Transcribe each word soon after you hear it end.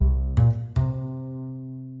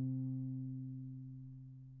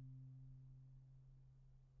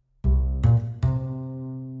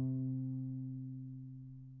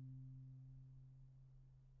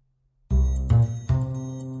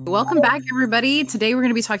Welcome back, everybody. Today we're going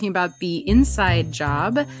to be talking about the Inside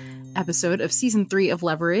Job episode of season 3 of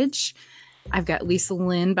Leverage. I've got Lisa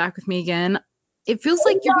Lynn back with me again. It feels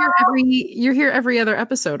like you're here every other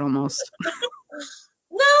episode almost.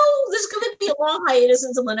 No, there's going to be a long hiatus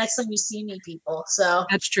until the next time you see me, people. So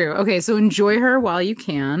that's true. Okay, so enjoy her while you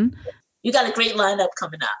can. You got a great lineup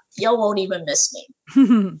coming up. Y'all won't even miss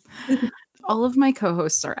me. All of my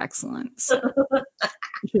co-hosts are excellent. So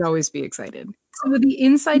you should always be excited. So the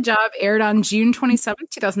Inside Job aired on June 27th,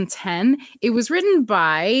 2010. It was written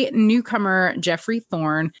by newcomer Jeffrey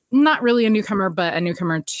Thorne. Not really a newcomer, but a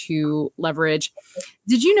newcomer to Leverage.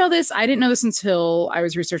 Did you know this? I didn't know this until I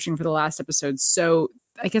was researching for the last episode. So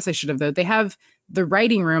I guess I should have, though. They have the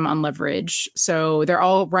writing room on Leverage. So they're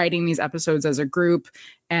all writing these episodes as a group,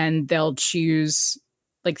 and they'll choose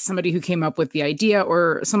like somebody who came up with the idea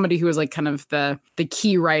or somebody who was like kind of the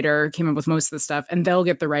key writer came up with most of the stuff, and they'll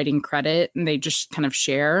get the writing credit and they just kind of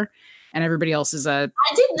share, and everybody else is I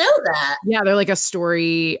didn't know that. Yeah, they're like a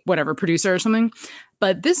story, whatever, producer or something.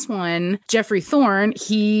 But this one, Jeffrey Thorne,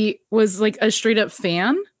 he was like a straight up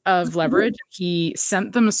fan of Leverage. He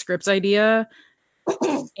sent them a script idea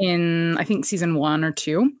in, I think, season 1 or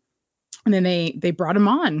 2. And then they brought him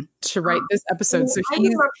on to write this episode. So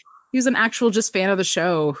he was an actual just fan of the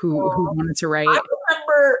show who wanted to write. I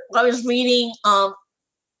remember I was reading,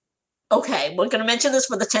 okay, we're going to mention this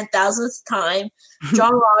for the 10,000th time,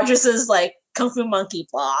 John Rogers' like Kung Fu Monkey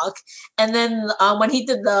blog. And then when he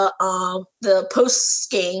did the post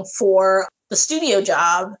game for the Studio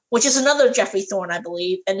Job, which is another Jeffrey Thorne, I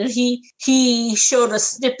believe. And then he showed a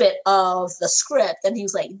snippet of the script and he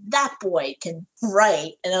was like, that boy can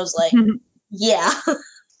write. And I was like, yeah.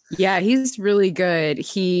 Yeah, he's really good.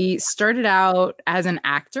 He started out as an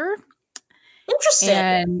actor. Interesting.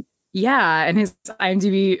 And yeah, and his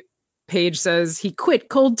IMDb page says he quit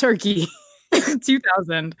cold turkey in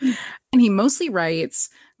 2000. And he mostly writes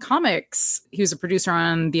comics. He was a producer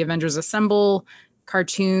on the Avengers Assemble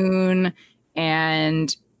cartoon,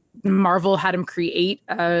 and Marvel had him create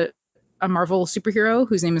a Marvel superhero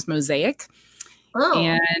whose name is Mosaic. Oh.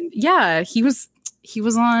 And yeah, he was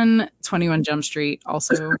on 21 Jump Street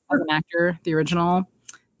also as an actor, the original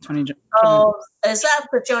 20 Jump. Oh, is that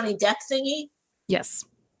the Johnny Depp thingy? Yes.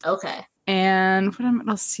 Okay. And what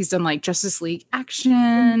else? He's done like Justice League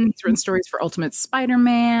Action. He's written stories for Ultimate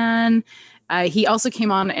Spider-Man. He also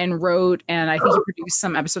came on and wrote, and I think he produced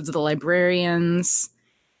some episodes of The Librarians.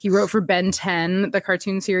 He wrote for Ben 10, the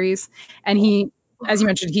cartoon series. And he, as you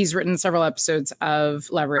mentioned, he's written several episodes of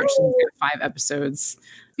Leverage. So he's got 5 episodes.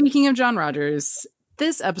 Speaking of John Rogers,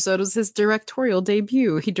 this episode was his directorial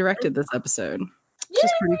debut. He directed this episode, which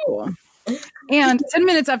is pretty cool. And 10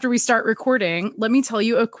 minutes after we start recording, let me tell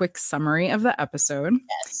you a quick summary of the episode.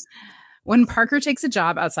 Yes. When Parker takes a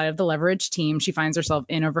job outside of the Leverage team, she finds herself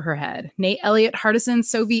in over her head. Nate, Elliot, Hardison,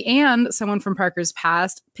 Sophie, and someone from Parker's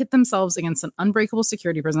past pit themselves against an unbreakable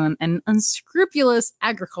security prison and an unscrupulous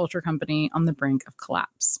agriculture company on the brink of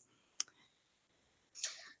collapse.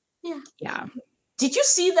 Yeah. Did you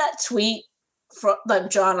see that tweet from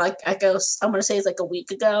like John? Like I guess I'm gonna say it's like a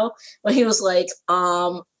week ago when he was like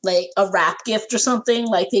a wrap gift or something.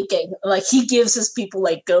 Like he gives his people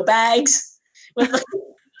like go bags with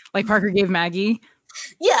like Parker gave Maggie.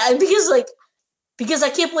 Yeah, because I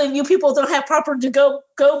can't believe you people don't have proper to go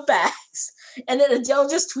bags. And then Adele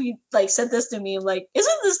just sent this to me like,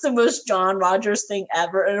 isn't this the most John Rogers thing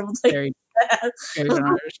ever? And I was like, very John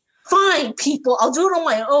Rogers. Fine, people, I'll do it on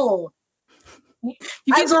my own. You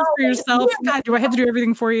can do it for yourself. Yeah. God, do I have to do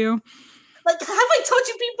everything for you? Like, have I taught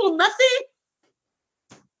you people nothing?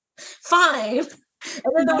 Fine.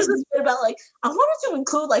 And then there was this bit about like, I wanted to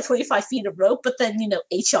include like 25 feet of rope, but then,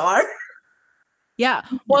 HR. Yeah.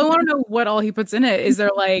 Well, I want to know what all he puts in it. Is there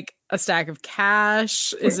like a stack of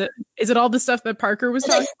cash? Is it all the stuff that Parker was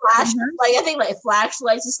talking about? I think like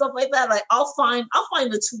flashlights and stuff like that. Like I'll find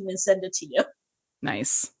the tweet and send it to you.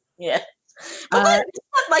 Nice. Yeah. But it's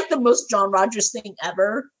not like the most John Rogers thing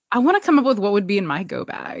ever. I want to come up with what would be in my go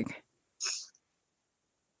bag.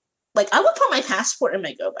 Like I would put my passport in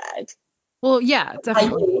my go bag. Well, yeah,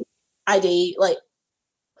 definitely. ID, like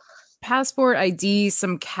passport, ID,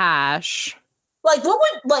 some cash. Like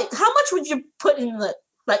how much would you put in the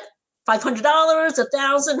like $500,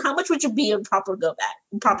 $1,000? How much would you be in proper go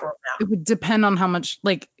bag? Proper amount? It would depend on how much.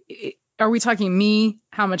 Like, are we talking me?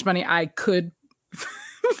 How much money I could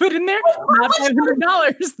put in there? Not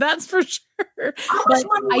 $500, that's for sure. But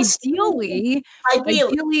ideally,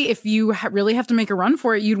 if you really have to make a run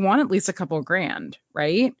for it, you'd want at least a couple of grand,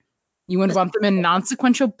 right? You wouldn't want them in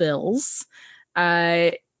non-sequential bills.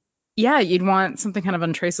 Yeah, you'd want something kind of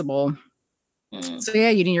untraceable. So yeah,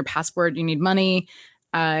 you need your passport, you need money.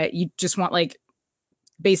 You just want like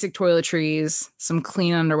basic toiletries, some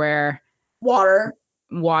clean underwear, Water.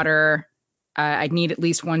 water. I'd need at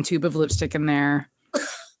least one tube of lipstick in there.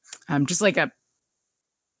 Just like a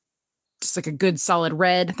good solid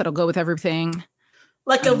red that'll go with everything.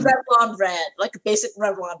 Like a Revlon red, like a basic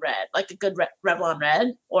Revlon red, like a good Revlon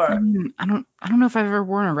red, or I don't know if I've ever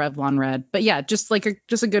worn a Revlon red, but yeah, just a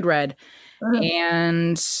good red,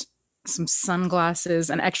 and some sunglasses,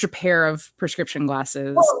 an extra pair of prescription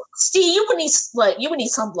glasses. Well, Steve, you would need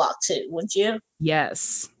sunblock too, wouldn't you?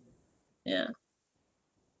 Yes. Yeah.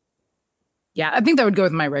 Yeah, I think that would go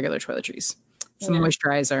with my regular toiletries. Some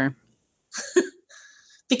moisturizer.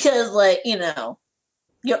 Because, like, you know,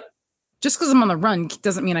 just because I'm on the run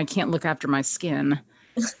doesn't mean I can't look after my skin.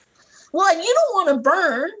 Well, you don't want to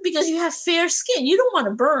burn because you have fair skin. You don't want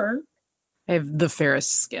to burn. I have the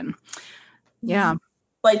fairest skin. Yeah.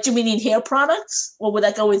 Like, do we need hair products? Or would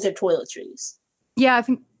that go with your toiletries? Yeah, I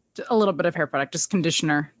think a little bit of hair product, just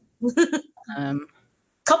conditioner.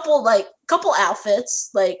 Couple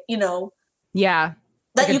outfits, like, you know. Yeah.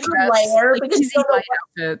 That like you can wear because you don't know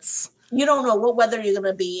outfits. You don't know what weather you're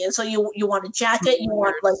gonna be in, so you want a jacket, you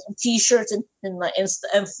want like some t-shirts and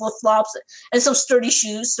flip flops and some sturdy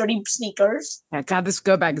shoes, sturdy sneakers. Yeah, God, this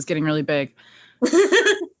go bag is getting really big.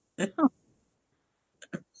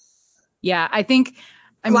 Yeah, I think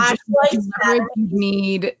flashlight. You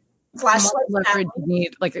need flashlight. You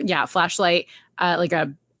need flashlight, like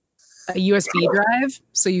a USB drive,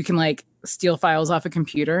 so you can like steal files off a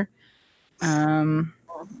computer.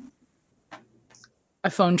 A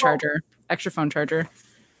phone charger, extra phone charger.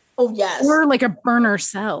 Oh, yes. Or like a burner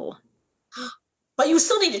cell. But you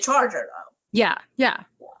still need a charger, though. Yeah.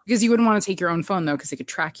 Because you wouldn't want to take your own phone, though, because they could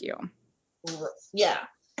track you. Yeah.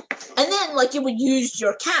 And then, like, you would use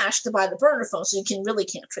your cash to buy the burner phone, so you really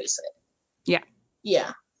can't trace it. Yeah.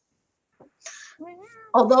 Yeah.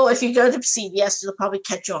 Although, if you go to CVS, they'll probably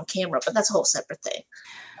catch you on camera, but that's a whole separate thing.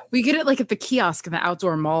 We get it, like, at the kiosk in the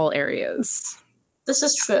outdoor mall areas. This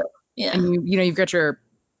is true. Yeah. And you've got your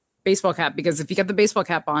baseball cap, because if you got the baseball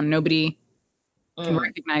cap on, nobody can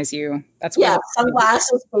recognize you. That's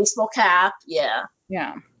sunglasses, baseball cap. Yeah.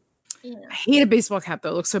 I hate a baseball cap,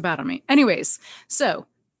 though. It looks so bad on me. Anyways, so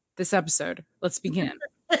this episode, let's begin.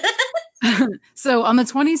 So on the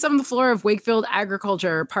 27th floor of Wakefield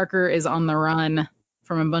Agriculture, Parker is on the run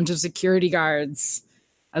from a bunch of security guards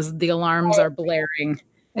as the alarms are blaring.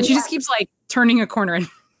 And she just keeps like turning a corner and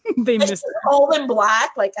they miss her. All in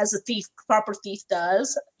black, like as a proper thief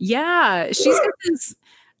does. Yeah, she's got this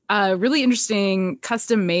really interesting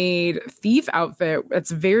custom-made thief outfit.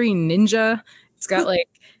 It's very ninja. It's got like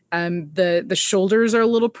the shoulders are a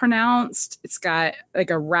little pronounced. It's got like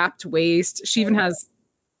a wrapped waist. She even has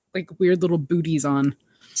like weird little booties on.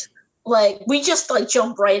 Like we just like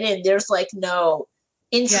jump right in. There's like no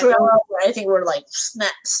intro or anything. We're like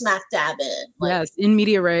smack dab in. Like, yes, in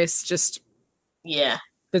media res. Just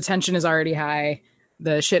the tension is already high.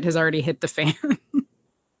 The shit has already hit the fan.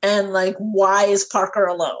 And like, why is Parker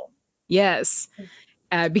alone? Yes.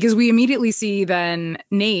 Because we immediately see then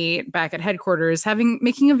Nate back at headquarters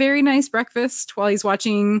making a very nice breakfast while he's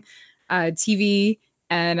watching TV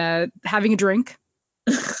and having a drink.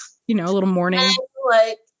 A little morning.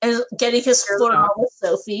 And getting his flirt on with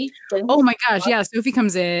Sophie. Oh my gosh, yeah. Sophie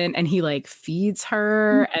comes in and he like feeds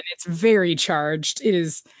her and it's very charged. It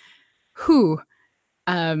is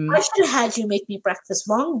I should have had you make me breakfast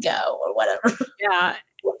long ago or whatever. Yeah.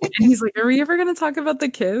 And he's like, are we ever going to talk about the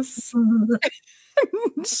kiss?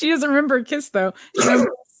 She doesn't remember a kiss, though. She remembers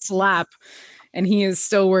a slap. And he is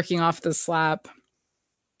still working off the slap.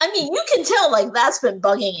 I mean, you can tell, like, that's been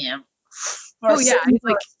bugging him. He's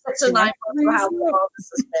like 6 or 9 months for how long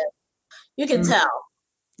this has been. You can tell.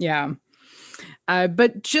 Yeah.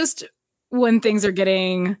 But just when things are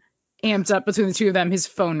getting amped up between the two of them, his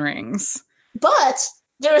phone rings. But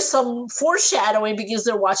there's some foreshadowing because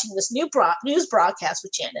they're watching this news broadcast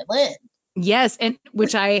with Janet Lynn. Yes, and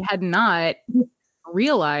which I had not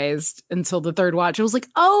realized until the third watch. I was like,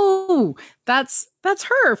 oh, that's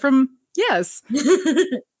her from Yes.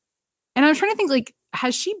 And I'm trying to think, like,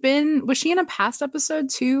 was she in a past episode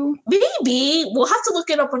too? Maybe. We'll have to look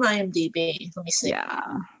it up on IMDb. Let me see.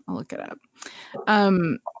 Yeah, I'll look it up.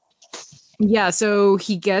 Yeah, so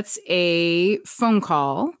he gets a phone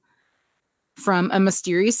call from a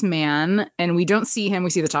mysterious man, and we don't see him. We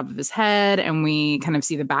see the top of his head, and we kind of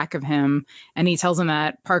see the back of him. And he tells him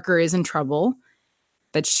that Parker is in trouble,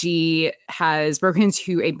 that she has broken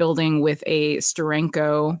into a building with a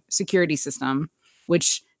Steranko security system,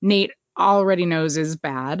 which Nate already knows is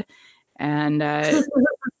bad. And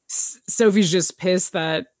Sophie's just pissed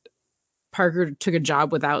that Parker took a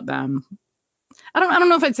job without them. I don't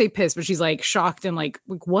know if I'd say pissed, but she's like shocked and like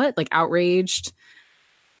what? Like outraged.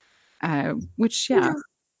 Which yeah.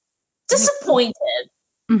 Disappointed.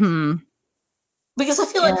 Mm-hmm. Because I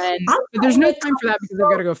feel but there's no time for that because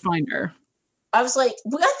I've got to go find her. I was like,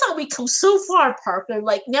 I thought we'd come so far, Parker.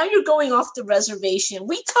 Like, now you're going off the reservation.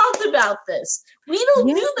 We talked about this. We don't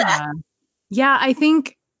do that. Yeah, I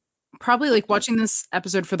think probably like watching this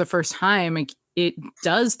episode for the first time, like it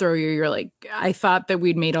does throw you. You're like, I thought that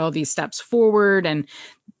we'd made all these steps forward and,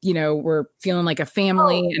 you know, we're feeling like a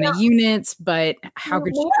family and a unit, but how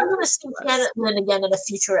could you? We're going to see Janet again in a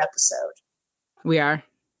future episode. We are.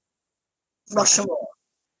 Rashomon.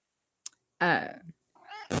 Yes.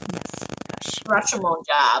 Rashomon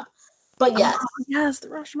job. But yes. Yes, the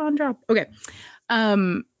Rashomon job. Okay.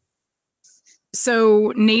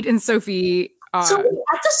 So Nate and Sophie. So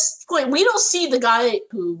at this point, we don't see the guy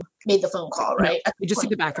who made the phone call, right? No, we just see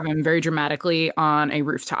the back of him very dramatically on a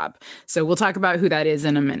rooftop. So we'll talk about who that is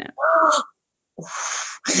in a minute.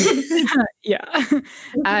 Yeah.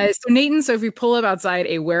 So Nate and Sophie pull up outside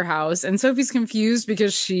a warehouse, and Sophie's confused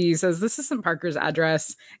because she says, "This isn't Parker's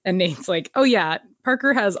address." And Nate's like, "Oh yeah,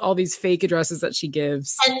 Parker has all these fake addresses that she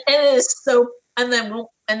gives." And it is so. And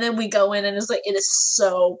then we go in, and it's like it is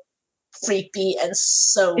so creepy and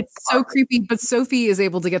so. It's so creepy, but Sophie is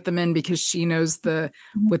able to get them in because she knows what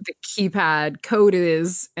the keypad code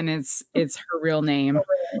is, and it's her real name,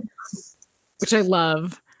 which I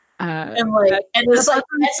love. And it's like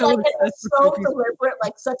it's so deliberate,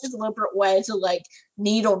 like such a deliberate way to like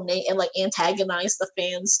needle Nate and like antagonize the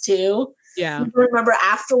fans too. Yeah. You remember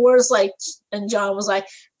afterwards, like, and John was like,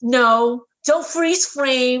 "No, don't freeze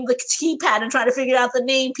frame the keypad and try to figure out the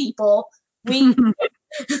name, people. We're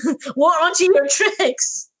onto your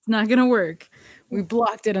tricks. It's not gonna work. We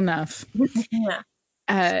blocked it enough."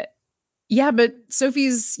 Yeah. Yeah, but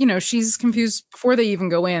Sophie's, she's confused before they even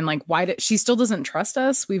go in. Like, why she still doesn't trust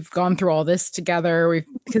us? We've gone through all this together.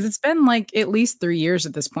 Because it's been like at least 3 years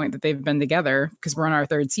at this point that they've been together because we're on our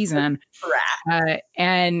 3rd season.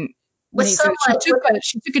 And she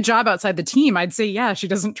took a job outside the team. I'd say, yeah, she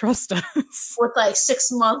doesn't trust us. With like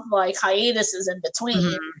 6-month like hiatuses in between.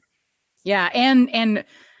 Mm-hmm. Yeah, and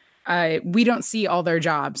we don't see all their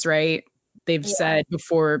jobs, right? They've said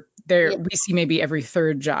before. We see maybe every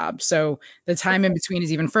 3rd job. So the time in between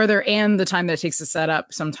is even further, and the time that it takes to set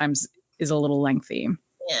up sometimes is a little lengthy.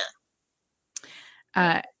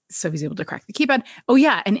 Yeah. Sophie's able to crack the keypad. Oh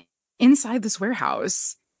yeah, and inside this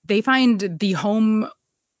warehouse, they find the home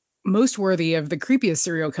most worthy of the creepiest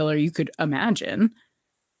serial killer you could imagine.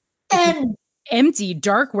 And empty,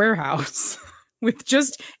 dark warehouse with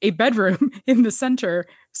just a bedroom in the center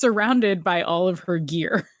surrounded by all of her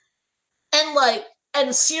gear.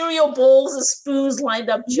 And cereal bowls and spoons lined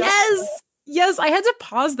up. Yes. I had to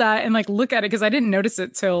pause that and like look at it because I didn't notice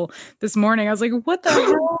it till this morning. I was like, "What the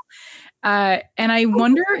hell?" And I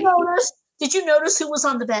wonder. Did you notice who was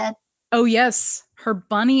on the bed? Oh yes, her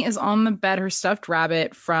bunny is on the bed. Her stuffed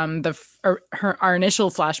rabbit from our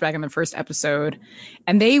initial flashback in the first episode,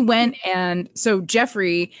 and they went and so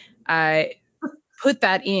Jeffrey put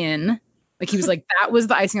that in. Like he was like, that was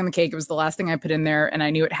the icing on the cake. It was the last thing I put in there. And I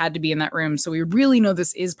knew it had to be in that room. So we really know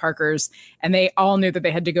this is Parker's. And they all knew that they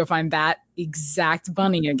had to go find that exact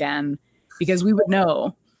bunny again because we would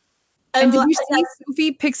know. And did you see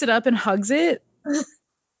Sophie picks it up and hugs it?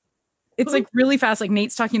 It's like really fast. Like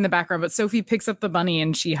Nate's talking in the background, but Sophie picks up the bunny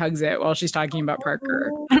and she hugs it while she's talking about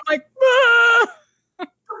Parker. And I'm like, ah!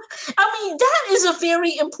 I mean, that is a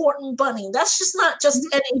very important bunny. That's just not just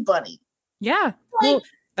any bunny. Yeah. Well,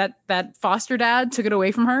 that foster dad took it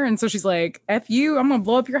away from her, and so she's like, "F you, I'm gonna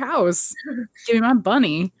blow up your house. Give me my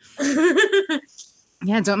bunny."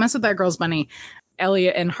 Yeah, don't mess with that girl's bunny.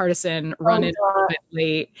 Elliot and Hardison run in a little bit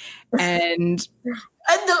late, and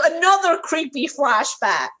another creepy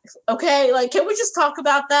flashback. Okay, like, can we just talk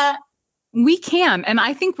about that? We can, and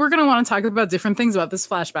I think we're gonna want to talk about different things about this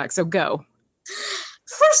flashback. So go.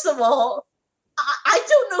 First of all, I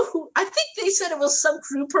don't know who. I think they said it was some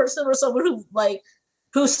crew person or someone who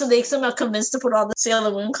they somehow convinced to put on the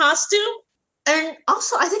Sailor Moon costume. And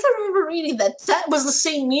also, I think I remember reading that was the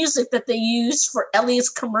same music that they used for Ellie's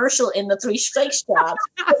commercial in the Three Strikes job.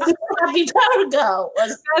 Happy Power Go.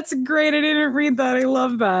 That's great. I didn't read that. I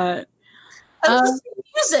love that. The same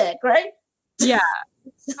music, right? Yeah.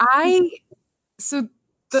 I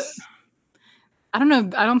don't know.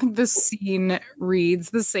 I don't think this scene reads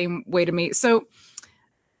the same way to me. So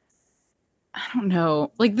I don't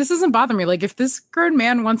know. Like, this doesn't bother me. Like, if this grown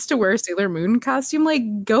man wants to wear a Sailor Moon costume,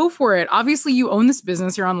 like, go for it. Obviously, you own this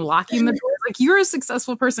business. You're unlocking the door Like, you're a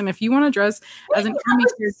successful person. If you want to dress as an anime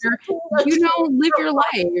character, live your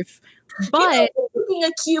life. But taking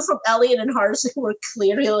a cue from Elliot and Hardison, who were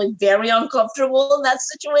clearly like very uncomfortable in that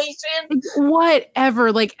situation.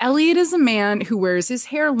 Whatever. Like, Elliot is a man who wears his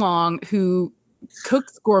hair long, who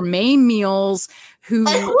cooks gourmet meals, who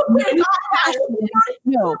no.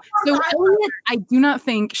 So Elliot, I do not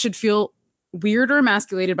think should feel weird or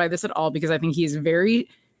emasculated by this at all, because I think he's very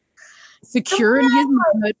secure in his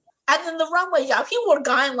manhood. And then the runway job, he wore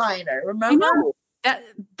guy liner, remember? I know.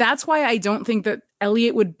 That's why I don't think that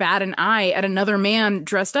Elliot would bat an eye at another man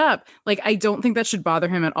dressed up. Like, I don't think that should bother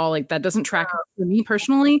him at all. Like, that doesn't track for me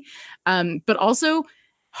personally. But also,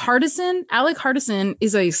 Alec Hardison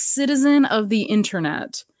is a citizen of the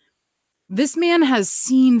internet. This man has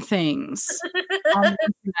seen things on the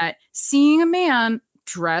internet. Seeing a man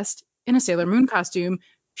dressed in a Sailor Moon costume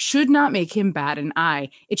should not make him bat an eye.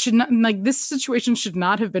 It should not, like, this situation should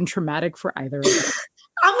not have been traumatic for either of them.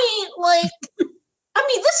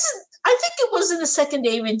 I think it was in the second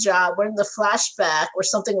David job, or in the flashback or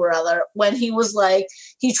something or other, when he was like,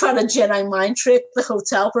 he tried to Jedi mind trick the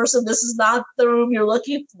hotel person. This is not the room you're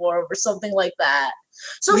looking for, or something like that.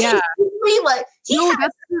 So yeah,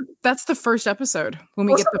 that's the first episode when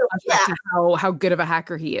we get the flashback to how good of a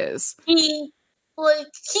hacker he is. He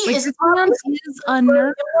is a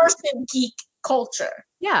nerd in geek culture.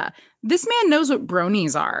 Yeah, this man knows what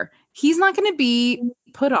bronies are. He's not going to be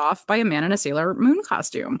put off by a man in a Sailor Moon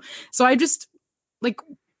costume. So I just, like,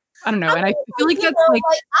 I don't know. And I feel like that's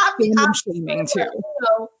fandom shaming too.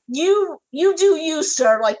 You do you,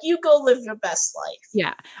 sir. Like, you go live your best life.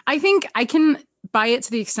 Yeah. I think I can buy it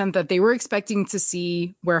to the extent that they were expecting to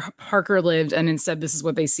see where Parker lived, and instead this is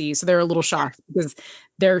what they see. So they're a little shocked because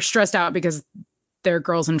they're stressed out because their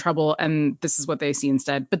girl's in trouble, and this is what they see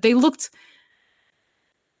instead. But they looked,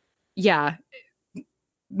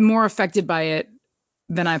 more affected by it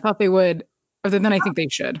than I thought they would, or than I think they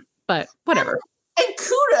should. But whatever. And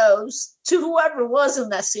kudos to whoever was in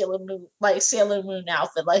that Sailor Moon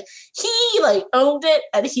outfit. Like, he owned it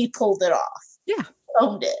and he pulled it off. Yeah,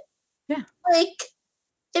 owned it. Yeah,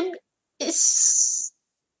 it's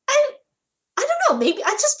I don't know. Maybe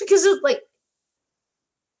because of it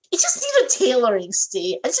just needed tailoring,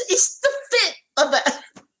 Steve. It's the fit of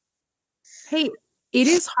it. Hey, it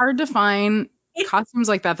is hard to find costumes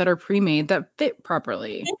like that are pre-made that fit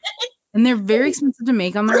properly, and they're very expensive to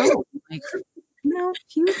make on their own. Like,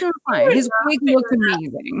 he was doing fine. His wig looked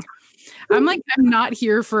amazing. I'm not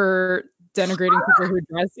here for denigrating people who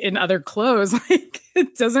dress in other clothes. Like,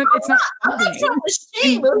 it's not. I'm not trying to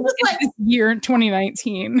shame. It was this year in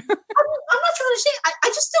 2019. I'm not trying to shame. I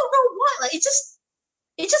just don't know why. Like, it just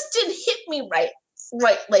didn't hit me right.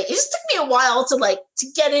 Like, it just took me a while to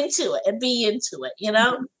get into it and be into it. You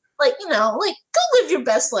know. Go live your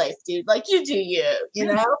best life, dude. Like, you do you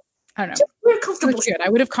know? I don't know. Just we're comfortable. That's good. I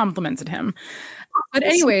would have complimented him. But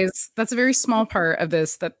anyways, that's a very small part of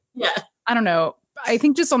this that, I don't know. I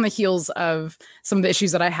think just on the heels of some of the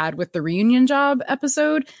issues that I had with the reunion job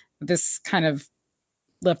episode, this kind of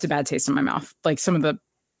left a bad taste in my mouth. Like, some of the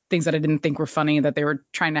things that I didn't think were funny that they were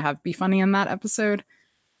trying to have be funny in that episode.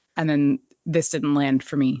 And then this didn't land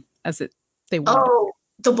for me as they wanted. Oh,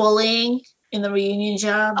 the bullying in the reunion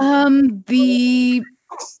job?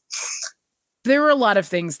 There were a lot of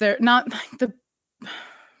things. They're not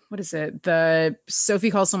what is it? The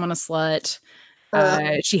Sophie calls someone a slut.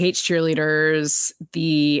 She hates cheerleaders.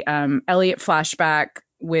 The Elliot flashback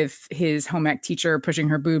with his home ec teacher pushing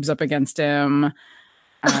her boobs up against him.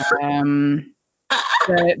 The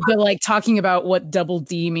talking about what double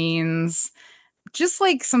D means. Just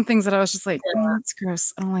some things that I was just like, that's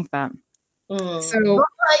gross. I don't like that. So,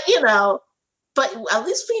 but at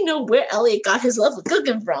least we know where Elliot got his love of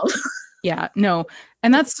cooking from. Yeah, no.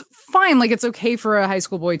 And that's fine. Like, it's okay for a high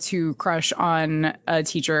school boy to crush on a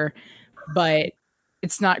teacher, but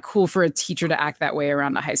it's not cool for a teacher to act that way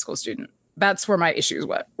around a high school student. That's where my issues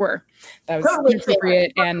were. That was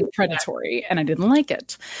inappropriate and predatory, and I didn't like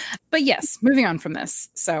it. But yes, moving on from this.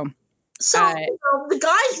 So the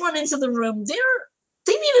guys run into the room.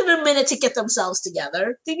 They needed a minute to get themselves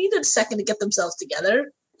together. They needed a second to get themselves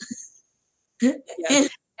together. Yeah.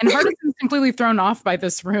 And Hardison's completely thrown off by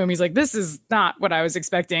this room. He's like, this is not what I was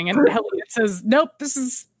expecting. And Elliot says, nope,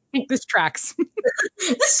 this tracks. This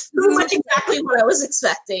is pretty much exactly what I was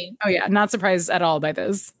expecting. Oh yeah, not surprised at all by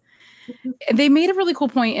this. They made a really cool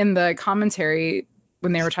point in the commentary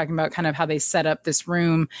when they were talking about kind of how they set up this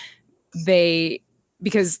room.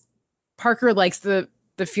 Because Parker likes the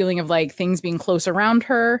feeling of things being close around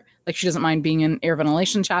her. Like, she doesn't mind being in air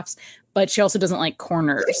ventilation shafts, but she also doesn't like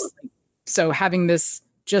corners. So having this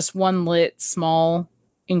just one lit small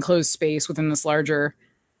enclosed space within this larger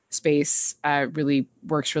space really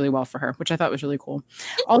works really well for her, which I thought was really cool.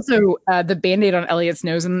 Also, the Band-Aid on Elliot's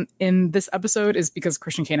nose in this episode is because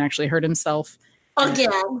Christian Kane actually hurt himself.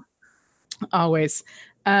 Again. Always.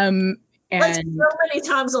 And like so many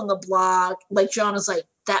times on the blog, like John is like,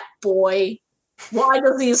 that boy, why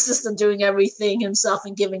does he insist on doing everything himself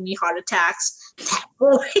and giving me heart attacks? That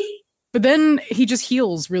boy. But then he just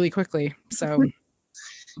heals really quickly. So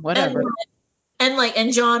whatever.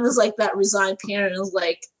 And John is like that resigned parent is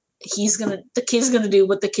like, the kid's gonna do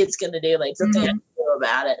what the kid's gonna do, like something I can do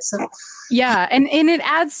about it. So yeah, and it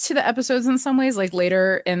adds to the episodes in some ways, like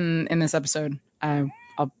later in this episode.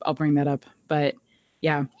 I'll bring that up. But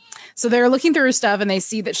yeah. So they're looking through her stuff and they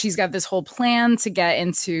see that she's got this whole plan to get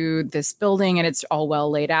into this building and it's all well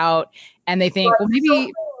laid out. And they think, well,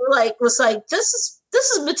 maybe was like, this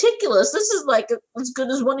is meticulous. This is like as good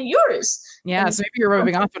as one of yours. Yeah, so maybe you're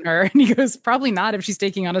rubbing off on her. And he goes, probably not if she's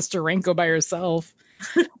taking on a Steranko by herself.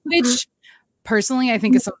 Which personally I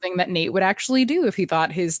think is something that Nate would actually do if he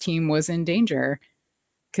thought his team was in danger.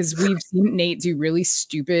 Because we've seen Nate do really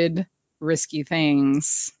stupid, risky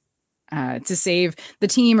things to save the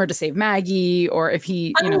team or to save Maggie, or if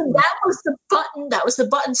he that was the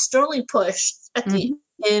button Sterling pushed at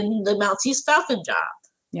in the Maltese Falcon job.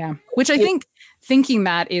 Yeah, which I think thinking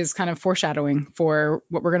that is kind of foreshadowing for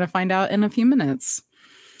what we're going to find out in a few minutes.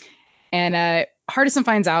 And Hardison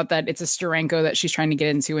finds out that it's a Steranko that she's trying to get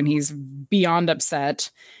into, and he's beyond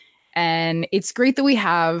upset. And it's great that we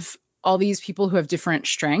have all these people who have different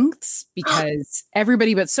strengths, because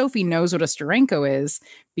everybody but Sophie knows what a Steranko is,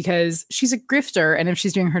 because she's a grifter, and if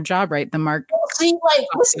she's doing her job right, the mark. See, like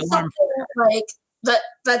this is something like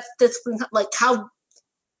that's like how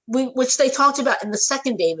which they talked about in the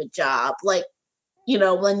second David job, like, you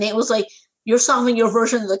know, when Nate was like, you're solving your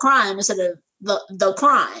version of the crime instead of the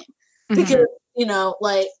crime. Because, you know,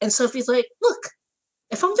 like, and Sophie's like, look,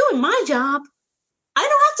 if I'm doing my job, I don't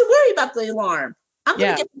have to worry about the alarm. I'm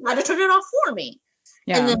going to get the guy to turn it off for me.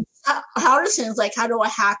 Yeah. And then Hardison's like, how do I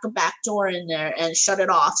hack a back door in there and shut it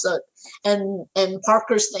off? So, and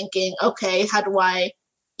Parker's thinking, okay, how do I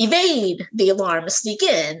evade the alarm and sneak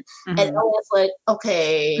in? And Elliot's like,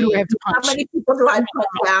 okay, how many people do I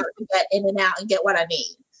punch out to get in and out and get what I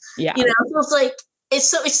need? Yeah. You know, so it's like,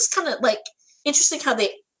 it's just kind of like interesting how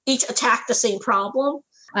they each attack the same problem.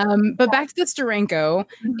 But back to the Steranko,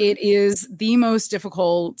 it is the most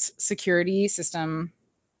difficult security system.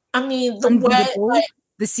 I mean, the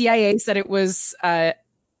CIA said it was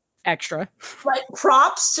extra. Like,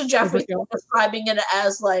 props to Jeffrey describing it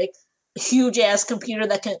as like a huge ass computer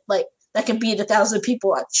that can beat 1,000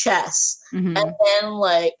 people at chess, and then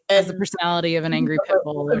like has the personality of an angry pit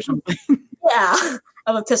bull or something. Yeah,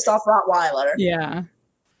 of a pissed off Rottweiler. Yeah.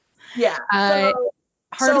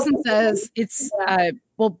 Hardison says it's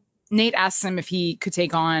well, Nate asks him if he could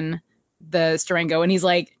take on the Steranko, and he's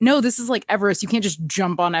like, no, this is like Everest. You can't just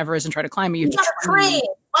jump on Everest and try to climb it. You have to train,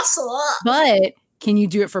 muscle up. But can you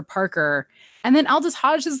do it for Parker? And then Aldous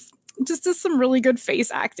Hodge just does some really good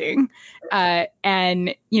face acting.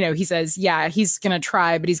 And, you know, he says, yeah, he's going to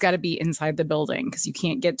try, but he's got to be inside the building because you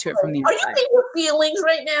can't get to it from the outside. Are you in your feelings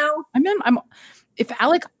right now? If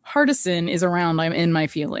Alec Hardison is around, I'm in my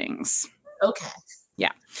feelings. Okay.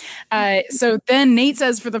 Yeah. So then Nate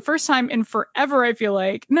says, for the first time in forever, I feel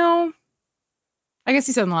like, no, I guess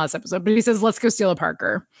he said in the last episode, but he says, let's go steal a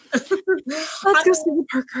Parker. Let's go steal a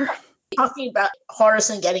Parker. Talking about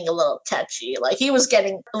Hardison getting a little touchy. Like, he was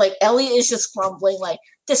getting, like, Elliot is just grumbling, like,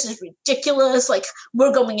 this is ridiculous. Like,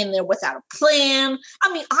 we're going in there without a plan.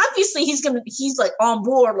 I mean, obviously he's like on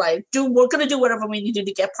board, like, we're going to do whatever we need to do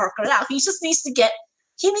to get Parker out. He just needs to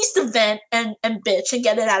vent and bitch and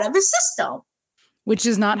get it out of his system. Which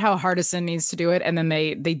is not how Hardison needs to do it. And then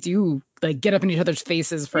they do like get up in each other's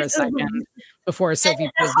faces for a second before Sophie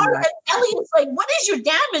and Elliot's like, what is your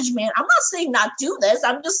damage, man? I'm not saying not do this.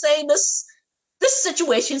 I'm just saying this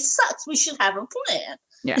situation sucks. We should have a plan.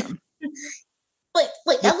 Yeah.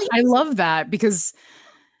 like Elliot. I love that because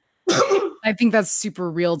I think that's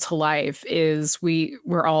super real to life. Is we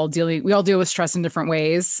all deal with stress in different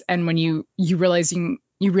ways. And when you realize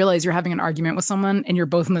you're having an argument with someone and you're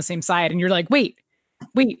both on the same side and you're like, wait,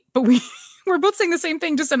 but we're both saying the same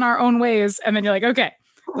thing just in our own ways. And then you're like, okay,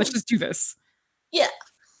 let's just do this. Yeah.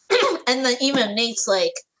 And then even Nate's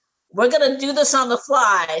like, we're going to do this on the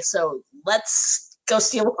fly. So let's go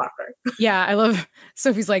steal a Parker. Yeah. I love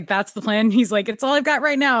Sophie's like, that's the plan. He's like, it's all I've got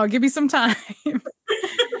right now. Give me some time.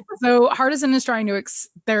 So Hardison is trying to,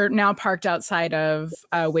 they're now parked outside of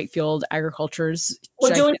Wakefield Agriculture's.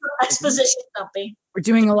 We're doing exposition something. We're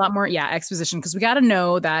doing a lot more, exposition, because we got to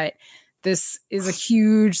know that this is a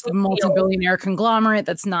huge multi-billionaire conglomerate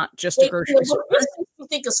that's not just a grocery store. You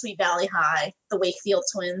think of Sweet Valley High, the Wakefield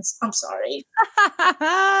twins. I'm sorry.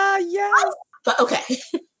 Yes. But okay.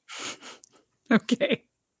 Okay.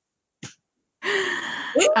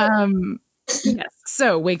 Yes.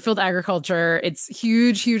 So Wakefield Agriculture, it's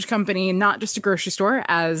huge company, not just a grocery store,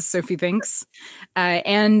 as Sophie thinks.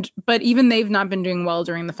 But even they've not been doing well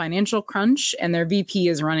during the financial crunch, and their VP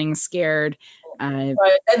is running scared. Right.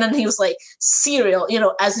 And then he was like, cereal,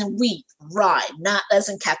 as in wheat, rye, not as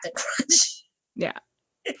in Captain Crunch. Yeah.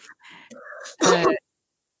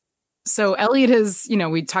 So Elliot has,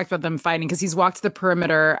 we talked about them fighting because he's walked to the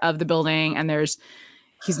perimeter of the building, and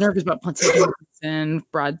he's nervous about taking in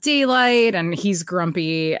broad daylight, and he's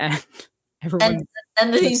grumpy, and everyone.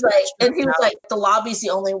 And he was like, the lobby's the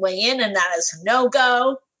only way in, and that is no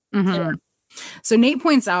go. Mm-hmm. So Nate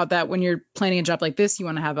points out that when you're planning a job like this, you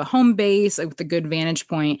want to have a home base with a good vantage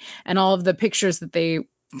point, and all of the pictures that they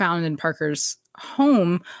found in Parker's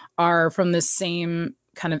home are from the same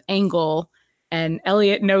kind of angle. And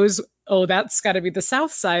Elliot knows, that's got to be the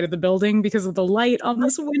south side of the building because of the light on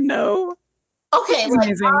this window. Okay,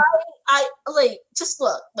 I just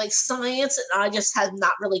look, science and I just have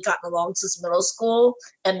not really gotten along since middle school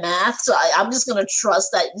and math, so I'm just going to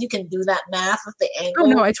trust that you can do that math with the angle. Oh,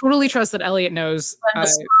 no, I totally trust that Elliot knows the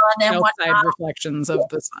sun and outside reflections of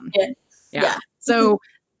the sun. Yeah. So,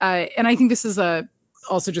 and I think this is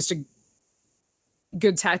also just a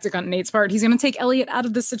good tactic on Nate's part. He's going to take Elliot out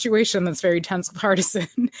of the situation that's very tense with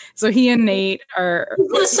Hardison. So he and Nate Elliot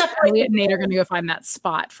and Nate are going to go find that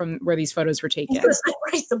spot from where these photos were taken. He's going to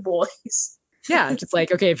separate the boys. Yeah, just like,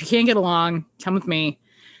 okay, if you can't get along, come with me.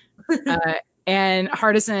 And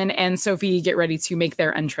Hardison and Sophie get ready to make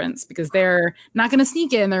their entrance because they're not going to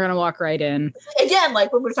sneak in. They're going to walk right in. Again,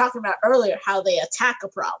 like what we were talking about earlier, how they attack a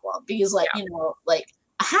problem. Because like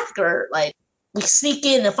a hacker, we sneak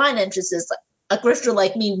in and find entrances. A grifter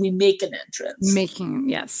like me, we make an entrance.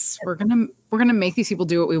 Yes. We're gonna make these people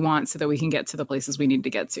do what we want so that we can get to the places we need to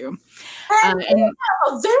get to. And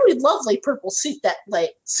a very lovely purple suit that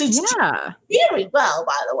suits very well,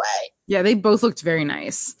 by the way. Yeah, they both looked very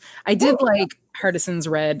nice. I did like Hardison's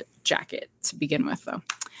red jacket to begin with, though.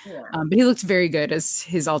 Yeah. But he looked very good as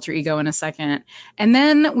his alter ego in a second. And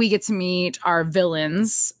then we get to meet our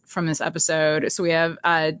villains from this episode. So we have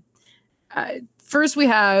first, we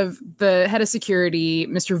have the head of security,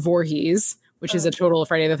 Mr. Voorhees, which is a total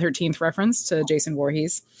Friday the 13th reference to Jason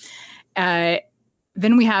Voorhees.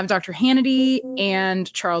 Then we have Dr. Hannity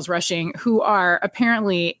and Charles Rushing, who are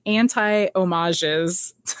apparently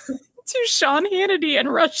anti-homages to Sean Hannity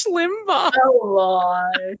and Rush Limbaugh. Oh,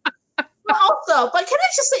 Lord. Also, but can I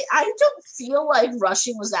just say, I don't feel like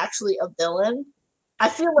Rushing was actually a villain. I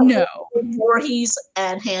feel like Voorhees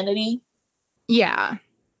and Hannity. Yeah.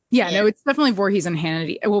 No, it's definitely Voorhees and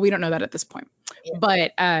Hannity. Well, we don't know that at this point. Yeah.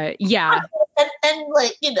 But, yeah.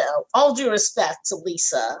 And all due respect to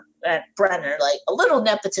Lisa and Brenner, a little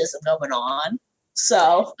nepotism going on.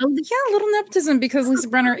 So. A little nepotism because Lisa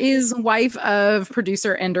Brenner is wife of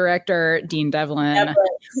producer and director Dean Devlin.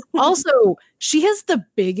 Also, she has the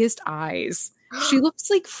biggest eyes. She looks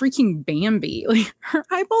like freaking Bambi. Her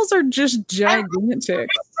eyeballs are just gigantic.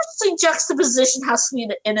 Interesting juxtaposition how sweet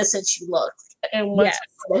and innocent she looks. And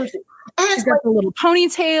she's got the little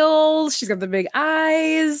ponytail, she's got the big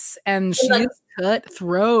eyes, and she's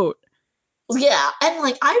cutthroat. Yeah,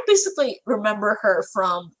 and I basically remember her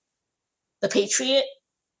from The Patriot,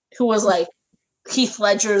 who was Heath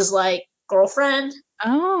Ledger's girlfriend.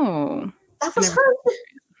 Oh, that was her.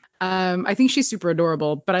 I think she's super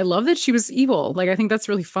adorable, but I love that she was evil. I think that's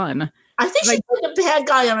really fun. I think she played a bad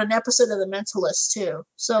guy on an episode of The Mentalist too.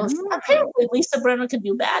 So apparently Lisa Brenner can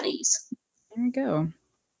do baddies. There you go.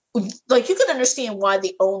 You can understand why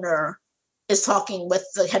the owner is talking with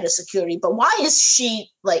the head of security, but why is she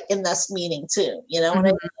in this meeting too? You know what I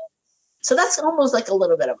mean? So that's almost a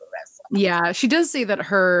little bit of a red flag. Yeah, she does say that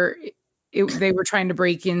they were trying to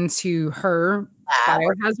break into her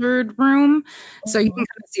biohazard room. So you can kind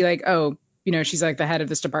of see she's the head of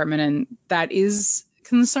this department, and that is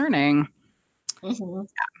concerning.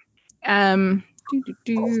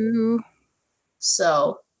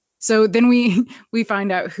 So then we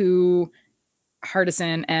find out who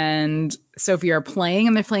Hardison and Sophie are playing,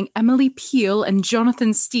 and they're playing Emily Peel and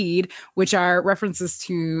Jonathan Steed, which are references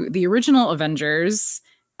to the original Avengers,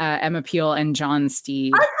 Emma Peel and John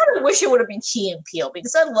Steed. I kind of wish it would have been Key and Peele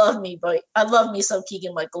because I love me some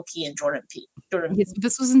Keegan Michael Key and Jordan Peele. Yes,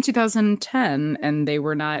 this was in 2010, and they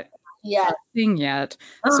were not thing yet.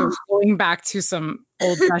 So going back to some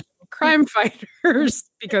old-fashioned crime fighters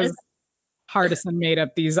because Hardison made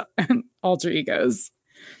up these alter egos.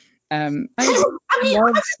 I just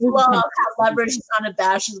love how Leverage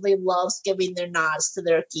unabashedly loves giving their nods to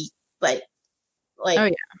their geek, like, oh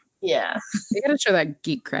yeah. They gotta show that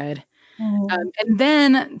geek cred. Mm. And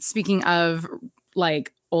then, speaking of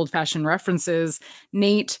like old-fashioned references,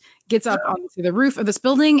 Nate gets up onto the roof of this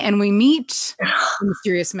building, and we meet the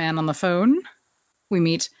mysterious man on the phone. We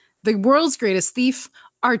meet the world's greatest thief,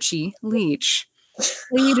 Archie Leach,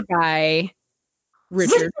 played by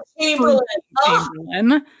Richard Chamberlain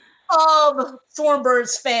of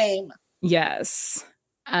Thornbird's fame. Yes.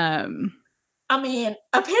 I mean,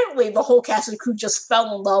 apparently the whole cast and crew just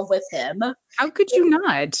fell in love with him. How could you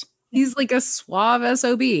not? He's like a suave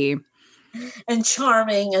SOB. And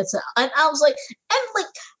charming. And I was like,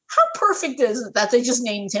 how perfect is it that they just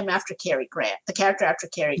named him after Cary Grant, the character after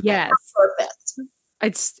Cary Grant? Yes. How perfect.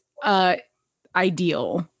 It's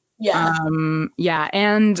ideal. Yeah. Yeah.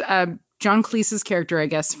 And John Cleese's character, I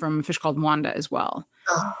guess, from Fish Called Wanda as well.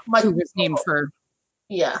 Who was named for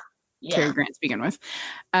Cary Grant to begin with.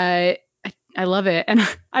 I love it. And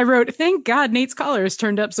I wrote, thank God Nate's collar is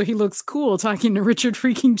turned up so he looks cool talking to Richard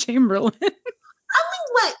freaking Chamberlain.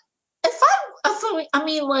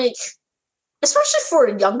 Especially for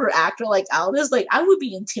a younger actor like Aldous, I would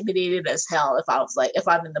be intimidated as hell if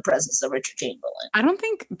I'm in the presence of Richard Chamberlain. I don't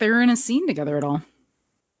think they're in a scene together at all.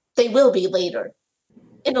 They will be later.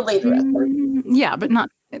 In a later episode. Yeah, but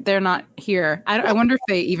they're not here. I wonder if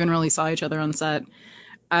they even really saw each other on set.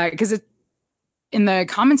 Because in the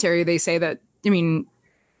commentary, they say that,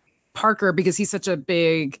 Parker, because he's such a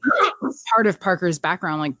big part of Parker's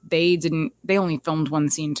background, they only filmed one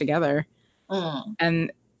scene together.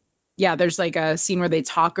 And yeah, there's a scene where they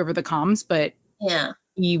talk over the comms, but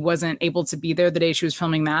he wasn't able to be there the day she was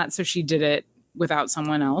filming that, so she did it without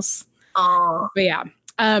someone else. But yeah.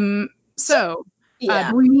 We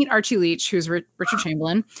meet Archie Leach, who's Richard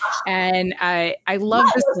Chamberlain, and I love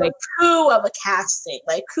this coup of a casting.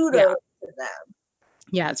 Kudos to them.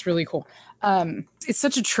 Yeah, it's really cool. It's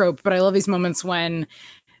such a trope, but I love these moments when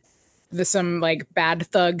some bad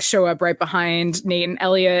thugs show up right behind Nate and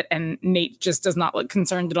Elliot, and Nate just does not look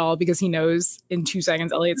concerned at all because he knows in 2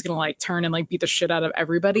 seconds Elliot's gonna turn and beat the shit out of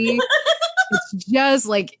everybody. It's just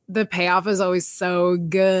the payoff is always so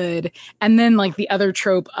good. And then the other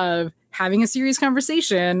trope of having a serious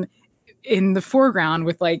conversation in the foreground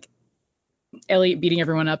with Elliot beating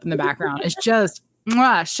everyone up in the background. It's just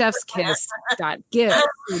chef's kiss. Got gifts.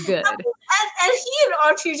 So good. And he and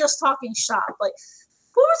Archie just talking shop.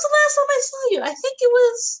 When was the last time I saw you? I think it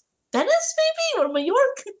was Venice, maybe, or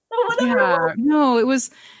Mallorca, or whatever. Yeah, no, it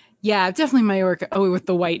was, definitely Mallorca. Oh, with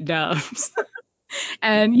the white doves.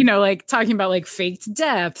 And talking about faked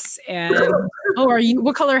deaths and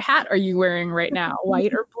what color hat are you wearing right now,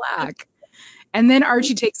 white or black? And then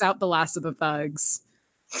Archie takes out the last of the thugs,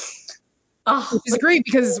 which is great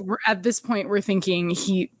because at this point we're thinking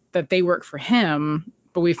that they work for him,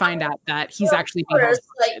 but we find out that he's actually of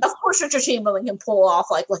course Richard Chamberlain can pull off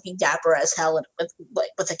looking dapper as hell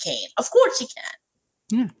with a cane. Of course he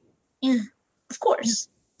can. Yeah, of course.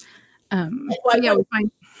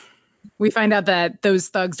 We find out that those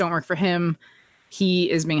thugs don't work for him.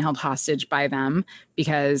 He is being held hostage by them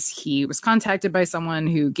because he was contacted by someone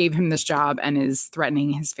who gave him this job and is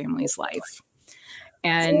threatening his family's life.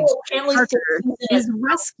 And Parker is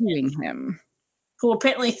rescuing him. Who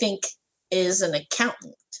apparently think is an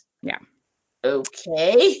accountant. Yeah.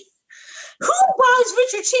 Okay. Who buys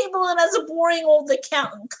Richard Chamberlain as a boring old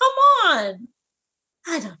accountant? Come on.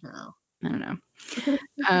 I don't know.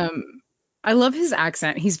 I love his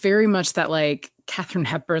accent. He's very much that Katharine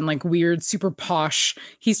Hepburn, weird, super posh.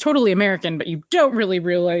 He's totally American, but you don't really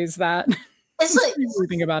realize that. It's you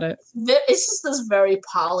think about it. It's just this very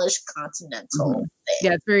polished continental thing.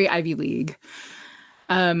 Yeah, it's very Ivy League.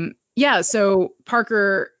 So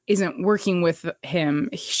Parker isn't working with him.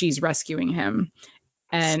 She's rescuing him.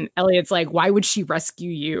 And Elliot's like, why would she rescue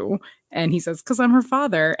you? And he says, because I'm her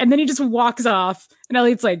father. And then he just walks off. And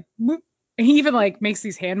Elliot's like, whoop. And he even makes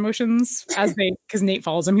these hand motions because Nate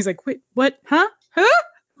follows him. He's like, wait, what? Huh?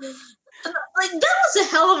 That was a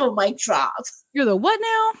hell of a mic drop. You're the what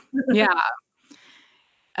now? Yeah.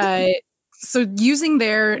 So using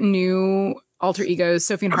their new alter egos,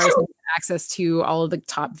 Sophie and Horace have access to all of the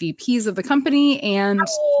top VPs of the company and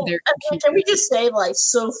their computers. Can we just say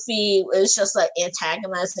Sophie is just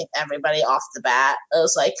antagonizing everybody off the bat? It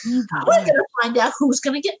was we're gonna find out who's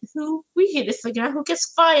gonna get who. We need to figure out who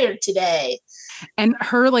gets fired today. And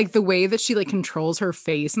her the way that she controls her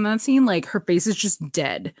face in that scene, her face is just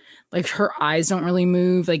dead. Her eyes don't really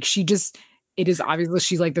move. She just it is obvious that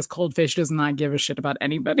she's like this cold fish, does not give a shit about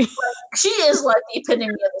anybody. She is like the epitome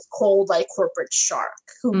of this cold, like corporate shark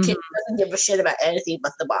who Mhm. doesn't give a shit about anything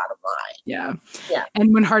but the bottom line. Yeah. Yeah.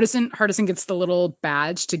 And when Hardison gets the little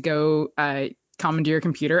badge to go commandeer a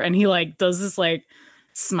computer, and he like does this like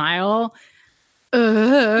smile.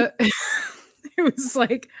 It was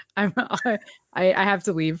like I have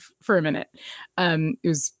to leave for a minute. It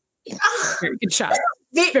was very good shot.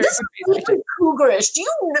 This is vaguely cougarish. Do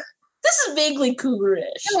you know? This is vaguely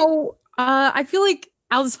cougarish. No, I feel like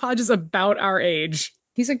Aldous Hodge is about our age.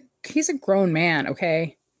 He's a grown man,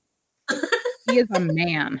 okay? He is a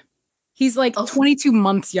man. He's like 22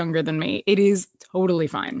 months younger than me. It is totally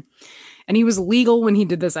fine. And he was legal when he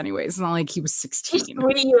did this anyways. It's not like he was 16. He's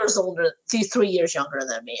 3 years older. He's 3 years younger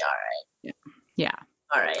than me. All right. Yeah.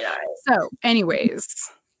 All right. So, anyways,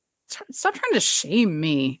 stop trying to shame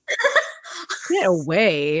me. Get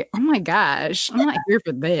away. Oh my gosh. I'm not here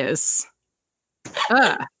for this.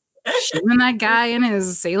 Shaming that guy in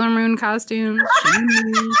his Sailor Moon costume.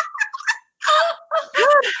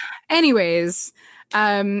 Anyways,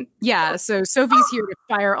 yeah, so Sophie's here to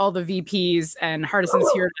fire all the VPs, and Hardison's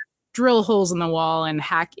here to drill holes in the wall and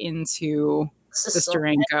hack into the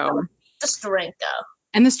Steranko. The Steranko.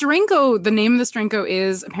 And the Steranko, the name of the Steranko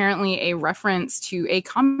is apparently a reference to a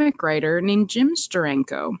comic writer named Jim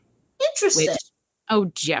Steranko. Interesting. Oh,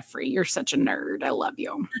 Jeffrey, you're such a nerd. I love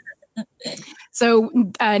you. So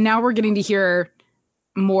now we're getting to hear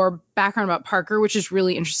more background about Parker, which is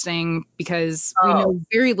really interesting because we know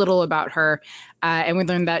very little about her. And we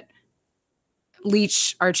learned that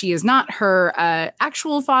Leech Archie is not her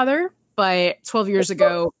actual father, but 12 years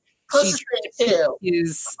ago, closest to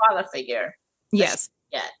his father figure. Yes.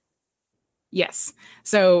 Yeah. Yes.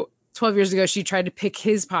 So 12 years ago, she tried to pick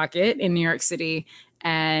his pocket in New York City,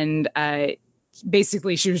 and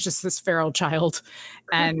basically she was just this feral child,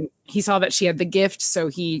 and he saw that she had the gift, so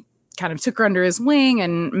he kind of took her under his wing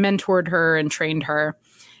and mentored her and trained her.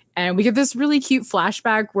 And we get this really cute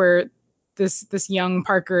flashback where this young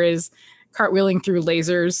Parker is cartwheeling through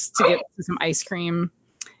lasers to get some ice cream,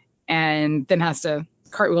 and then has to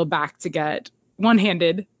cartwheel back to get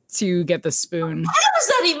one-handed to get the spoon. How is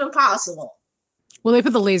that even possible? Well, they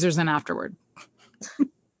put the lasers in afterward. For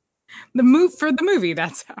the movie,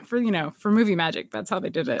 that's for movie magic. That's how they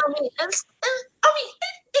did it. I mean,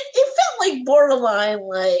 it felt like borderline,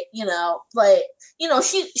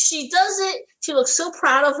 she does it. She looks so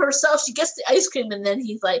proud of herself. She gets the ice cream, and then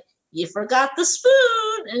he's like, "You forgot the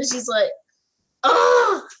spoon," and she's like,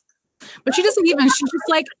 "Oh." But she doesn't even. She's just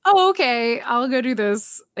like, "Oh, okay, I'll go do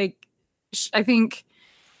this." Like, I think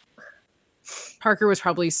Parker was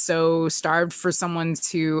probably so starved for someone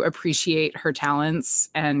to appreciate her talents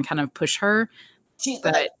and kind of push her. She's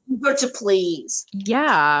like, "Eager to please."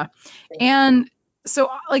 Yeah. And so,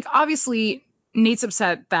 like, obviously, Nate's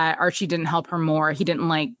upset that Archie didn't help her more. He didn't,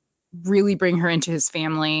 like, really bring her into his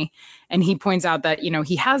family. And he points out that,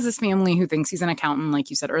 he has this family who thinks he's an accountant,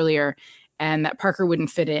 like you said earlier, and that Parker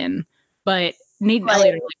wouldn't fit in. But Nate and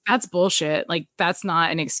Elliot are like, that's bullshit. Like, that's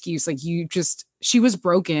not an excuse. Like, she was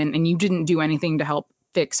broken and you didn't do anything to help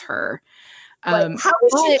fix her. How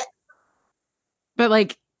was she? But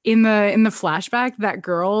like in the flashback, that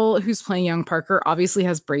girl who's playing young Parker obviously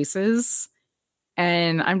has braces.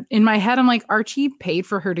 And I'm in my head, I'm like, Archie paid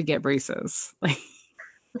for her to get braces. Like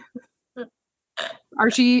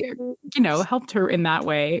Archie, helped her in that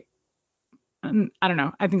way. I don't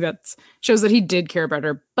know. I think that shows that he did care about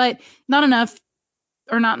her, but not enough,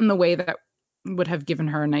 or not in the way that would have given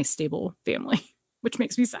her a nice, stable family, which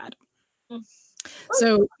makes me sad.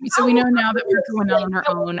 So we know now that Parker went out on her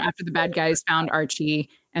own after the bad guys found Archie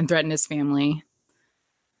and threatened his family.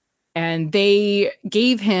 And they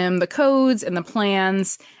gave him the codes and the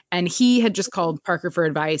plans, and he had just called Parker for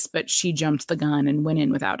advice, but she jumped the gun and went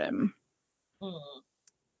in without him.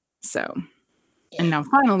 So, and now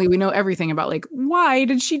finally we know everything about, like, why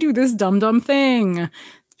did she do this dumb thing?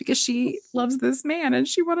 It's because she loves this man and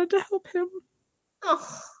she wanted to help him.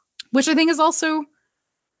 Which I think is also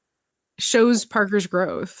shows Parker's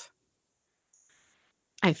growth.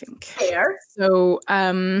 I think. Fair. So,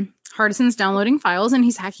 Hardison's downloading files and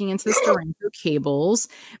he's hacking into the Steranko cables,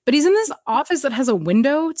 but he's in this office that has a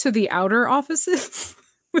window to the outer offices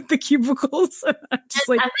with the cubicles. I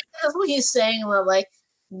think that's what he's saying. Like,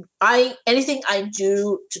 anything I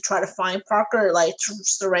do to try to find Parker, like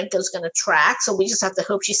Steranko's going to track. So we just have to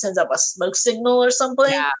hope she sends up a smoke signal or something.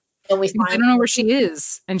 Yeah. And we find. I don't know where she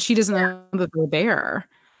is, and she doesn't know that they're there.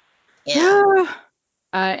 Yeah.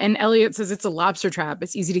 And Elliot says it's a lobster trap.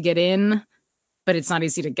 It's easy to get in, but it's not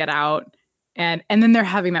easy to get out. And then they're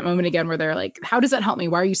having that moment again where they're like, how does that help me?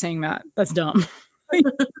 Why are you saying that? That's dumb.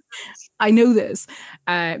 I know this.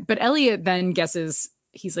 But Elliot then guesses,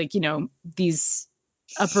 he's like, these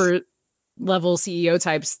upper level CEO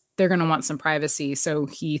types, they're going to want some privacy. So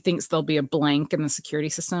he thinks there'll be a blank in the security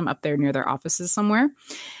system up there near their offices somewhere.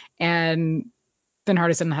 And then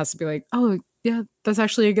Hardison has to be like, oh, yeah, that's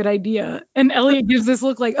actually a good idea. And Elliot gives this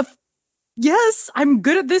look like, yes, I'm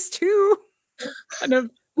good at this too. Kind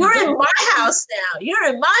of. You're in my house now. You're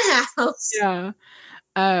in my house. Yeah.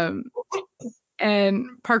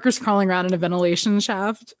 And Parker's crawling around in a ventilation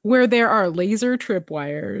shaft where there are laser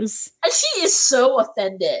tripwires. And she is so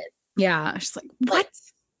offended. Yeah. She's like, what?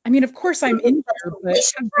 I mean, of course I'm in here, but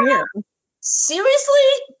I'm there.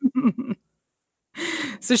 Seriously?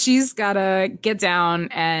 So she's got to get down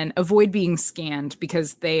and avoid being scanned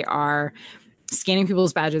because they are scanning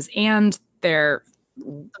people's badges and their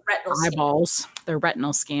eyeballs, their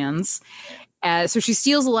retinal scans. So she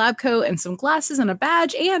steals a lab coat and some glasses and a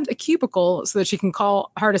badge and a cubicle so that she can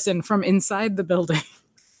call Hardison from inside the building.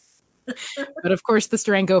 But of course, the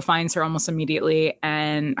Steranko finds her almost immediately,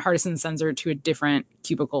 and Hardison sends her to a different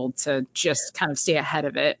cubicle to just kind of stay ahead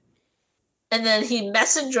of it. And then he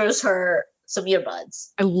messengers her some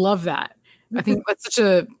earbuds. I love that. I think that's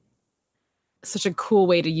such a cool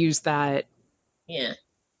way to use that. Yeah.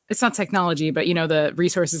 It's not technology, but the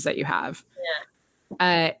resources that you have.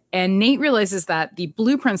 Yeah. And Nate realizes that the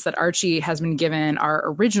blueprints that Archie has been given are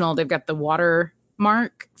original. They've got the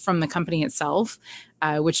watermark from the company itself,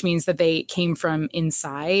 which means that they came from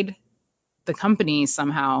inside the company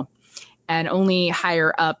somehow, and only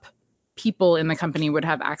higher up people in the company would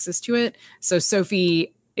have access to it. So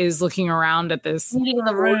Sophie is looking around at this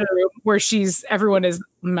room where everyone is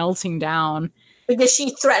melting down. Because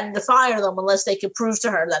she threatened to fire them unless they could prove to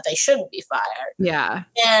her that they shouldn't be fired. Yeah.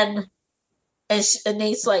 And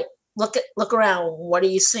Nate's like, look around. What are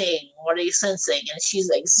you seeing? What are you sensing? And she's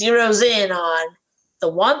like, zeroes in on the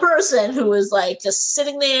one person who is like just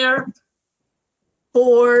sitting there,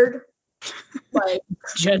 bored, like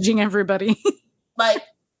judging everybody, like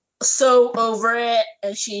so over it.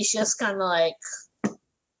 And she's just kind of like,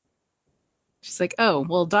 she's like, oh,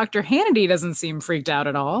 well, Dr. Hannity doesn't seem freaked out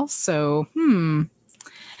at all. So,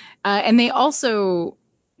 and they also,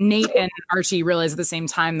 Nate and Archie realize at the same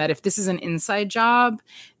time that if this is an inside job,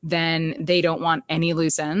 then they don't want any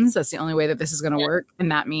loose ends. That's the only way that this is going to work.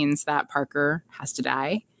 And that means that Parker has to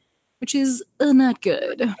die, which is not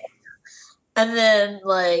good. And then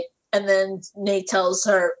Nate tells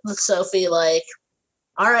her, Sophie, like,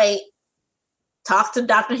 all right, talk to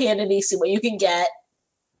Dr. Hannity, see what you can get.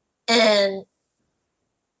 And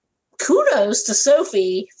kudos to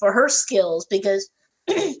Sophie for her skills, because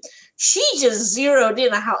she just zeroed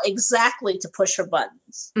in on how exactly to push her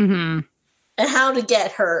buttons and how to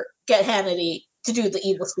get Hannity to do the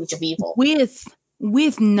evil speech of evil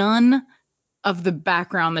with none of the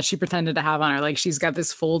background that she pretended to have on her. Like, she's got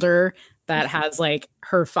this folder that has like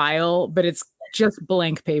her file, but it's just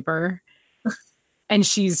blank paper, and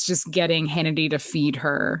she's just getting Hannity to feed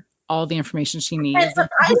her all the information she needs. These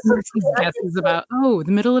guesses about, the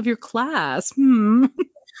middle of your class.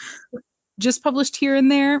 Just published here and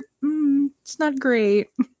there. It's not great.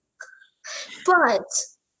 But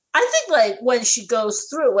I think like when she goes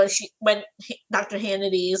through, when Dr.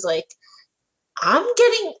 Hannity is like, I'm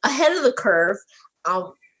getting ahead of the curve.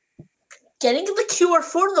 I'm getting the cure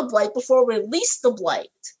for the blight before we release the blight.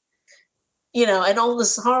 And all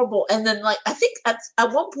this horrible. And then like, I think at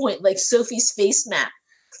one point, like Sophie's face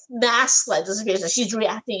mask like disappears, and she's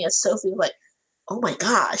reacting as Sophie, like, oh my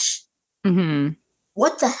gosh,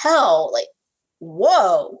 what the hell, like,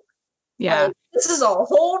 whoa, yeah, like, this is a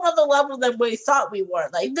whole nother level than we thought we were.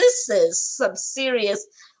 Like, this is some serious,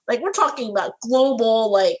 like, we're talking about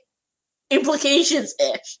global like implications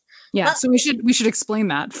ish. Yeah, so we should explain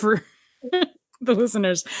that for the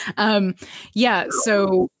listeners.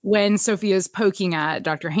 So when Sophie is poking at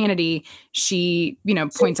Dr. Hannity, she,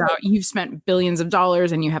 points out, you've spent billions of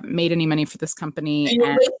dollars and you haven't made any money for this company. And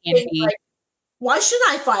Hannity, like, why should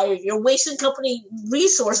I fire you? You're wasting company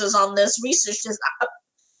resources on this research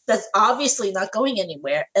that's obviously not going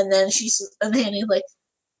anywhere. And then Hannity's like,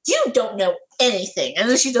 you don't know anything. And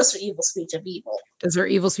then she does her evil speech of evil.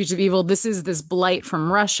 This is this blight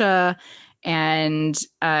from Russia and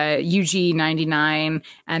UG99,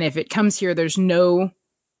 and if it comes here, there's no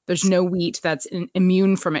wheat that's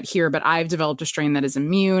immune from it here, but I've developed a strain that is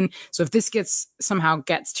immune. So if this somehow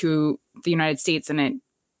gets to the United States and it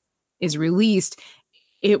is released,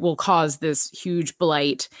 it will cause this huge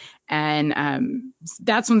blight. And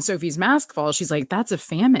that's when Sophie's mask falls. She's like, that's a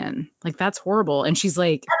famine. Like, that's horrible. And she's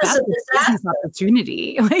like, that's a business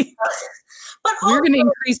opportunity. Like, but we're going to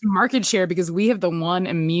increase market share because we have the one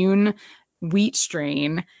immune wheat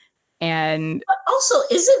strain. And But also,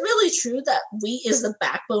 is it really true that wheat is the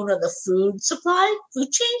backbone of the food supply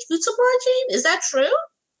chain? Is that true?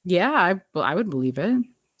 yeah, I would believe it.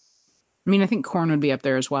 I mean, I think corn would be up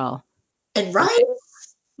there as well. And rice,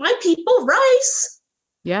 my people, rice.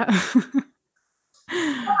 Yeah.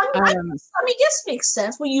 I mean, guess makes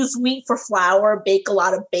sense. We use wheat for flour, bake a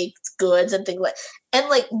lot of baked goods and things like. And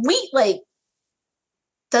like wheat, like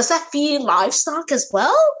does that feed livestock as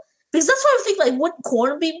well? Because that's what I think. Like, would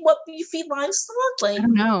corn be what you feed livestock? I Like,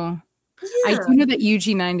 don't know. I yeah. do know that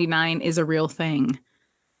UG99 is a real thing.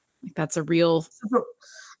 Like that's a real.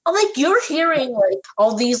 Like you're hearing like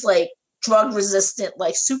all these like drug resistant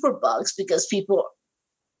like super bugs because people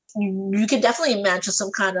you can definitely imagine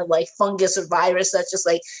some kind of like fungus or virus that's just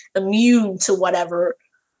like immune to whatever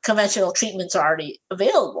conventional treatments are already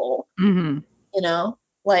available. Mm-hmm.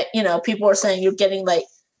 Like people are saying you're getting like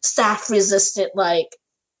staph resistant like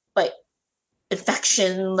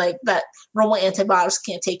infection like that normal antibiotics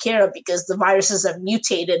can't take care of because the viruses have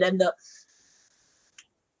mutated and the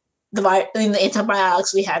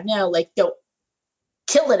antibiotics we have now like don't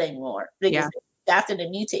kill it anymore because Yeah. it's adapted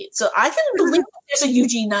and mutate. So I can believe there's a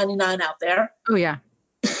UG99 out there. Oh yeah.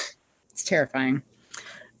 It's terrifying.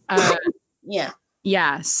 Yeah.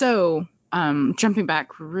 Yeah. So jumping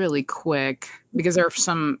back really quick because there are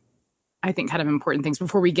some I think kind of important things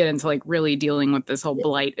before we get into like really dealing with this whole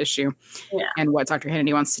blight issue and what Dr.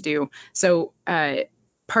 Hannity wants to do. So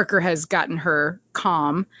Parker has gotten her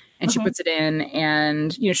calm and she puts it in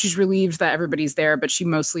and she's relieved that everybody's there, but she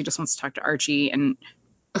mostly just wants to talk to Archie and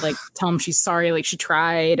like tell him she's sorry, like she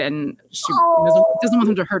tried and she doesn't want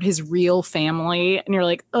him to hurt his real family. And you're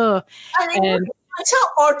like, ugh. And I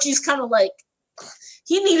tell Archie's kind of like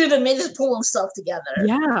he needed a minute to pull himself together.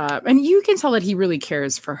 Yeah. And you can tell that he really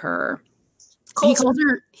cares for her. He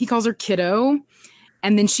calls her kiddo,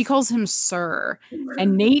 and then she calls him sir.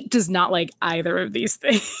 And Nate does not like either of these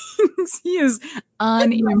things. He is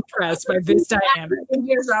unimpressed by this dynamic.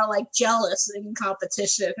 Figures are like jealous in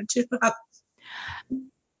competition.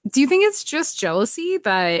 Do you think it's just jealousy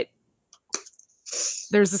that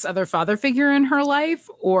there's this other father figure in her life,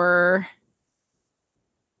 or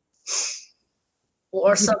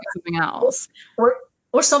something else?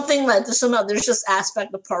 Or something that there's just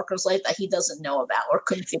aspect of Parker's life that he doesn't know about or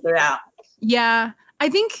couldn't figure out. Yeah, I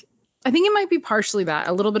think it might be partially that,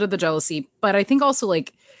 a little bit of the jealousy, but I think also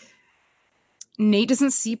like Nate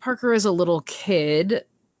doesn't see Parker as a little kid,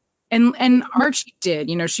 and Archie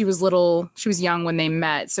did. She was young when they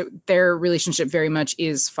met, so their relationship very much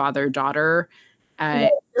is father-daughter.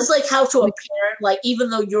 It's like how to a parent, like even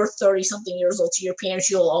though you're 30 something years old to your parents,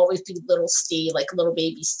 you'll always be little Steve, like little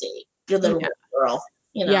baby Steve, your little girl.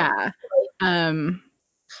 Yeah.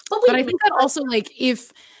 But I think that also like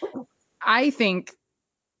I think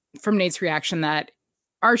from Nate's reaction that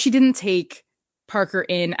Archie didn't take Parker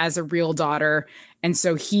in as a real daughter. And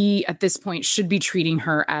so he, at this point, should be treating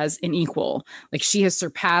her as an equal. Like she has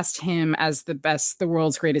surpassed him as the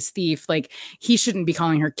world's greatest thief. Like he shouldn't be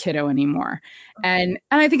calling her kiddo anymore. And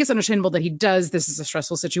I think it's understandable that he does. This is a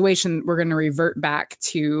stressful situation. We're going to revert back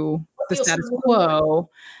to the status quo.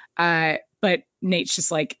 But Nate's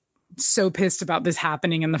just like so pissed about this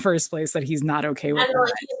happening in the first place that he's not okay with it.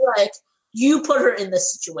 He's like, you put her in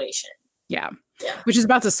this situation. Yeah. Which is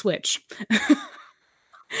about to switch.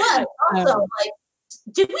 But also, like,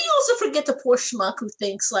 did we also forget the poor schmuck who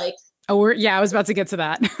thinks like, I was about to get to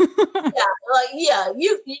that.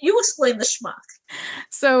 You explain the schmuck.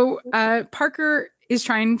 So Parker is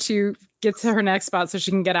trying to get to her next spot so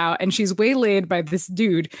she can get out, and she's waylaid by this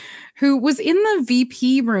dude who was in the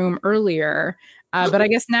VP room earlier, but I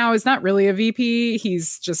guess now is not really a VP.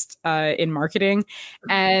 He's just in marketing,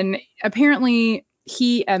 and apparently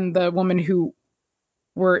he and the woman who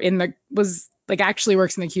actually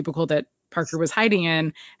works in the cubicle that Parker was hiding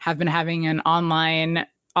in have been having an online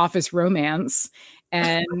office romance,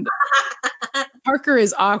 and Parker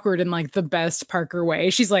is awkward in like the best Parker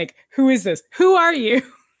way. She's like, "Who is this? Who are you?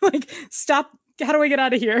 Like, stop. How do I get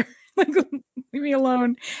out of here? Like, leave me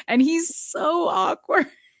alone." And he's so awkward.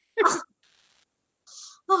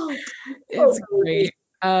 It's great.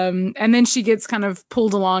 And then she gets kind of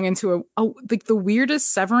pulled along into like the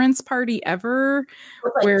weirdest severance party ever,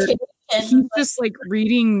 where he's just like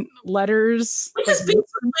reading letters, which is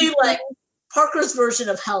basically like Parker's version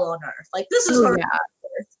of Hell on Earth. Like this is her.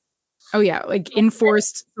 Oh yeah, like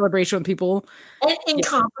enforced celebration with people. And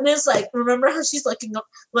incompetence, like remember how she's like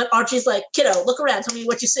when Archie's like, "Kiddo, look around, tell me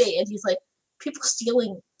what you see," and he's like, "People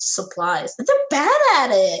stealing supplies, and they're bad at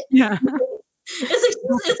it." Yeah, it's like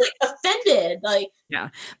It's like offended. Like, yeah.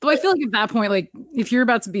 Though I feel like at that point, like if you're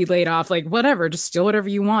about to be laid off, like whatever, just steal whatever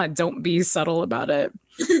you want. Don't be subtle about it.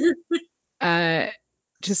 Uh,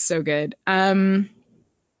 just so good. And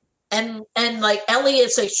like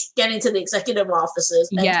Elliot's like getting to the executive offices,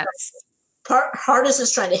 and Yes. Hardis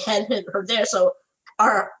is trying to head her there so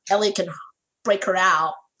our Elliot can break her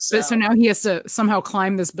out. But so now he has to somehow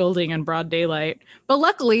climb this building in broad daylight. But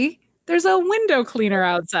luckily, there's a window cleaner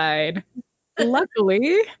outside.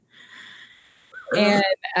 Luckily. And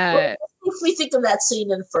what if we think of that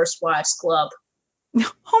scene in First Wives Club?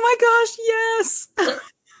 oh my gosh, yes.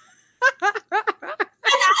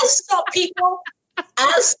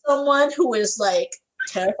 As someone who is like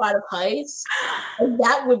terrified of heights,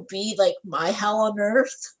 that would be like my hell on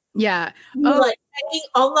earth. Yeah. Like hanging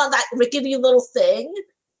on that rickety little thing.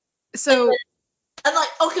 So and like,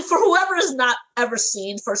 okay, for whoever has not ever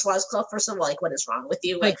seen First Wives Club, first of all, like, what is wrong with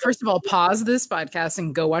you? Like first of all, pause this podcast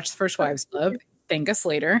and go watch the First Wives Club. Thank us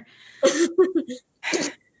later.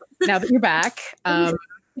 Now that you're back,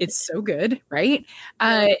 it's so good, right?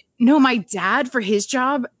 No, my dad for his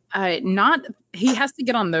job, he has to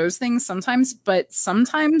get on those things sometimes, but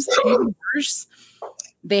sometimes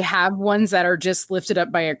they have ones that are just lifted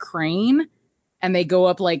up by a crane and they go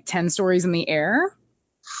up like 10 stories in the air.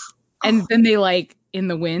 And then they like in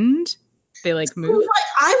the wind, they like move.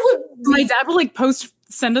 My dad will like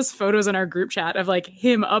send us photos in our group chat of like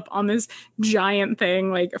him up on this giant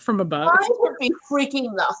thing, like from above. I would be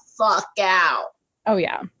freaking the fuck out. Oh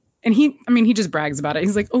yeah. And he just brags about it.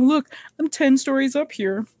 He's like, oh look, I'm 10 stories up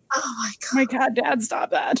here. Oh my God. My God, Dad, stop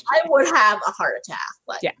that. I would have a heart attack.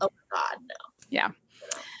 Like, yeah. Oh my God, no. Yeah.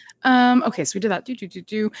 Okay, so we did that.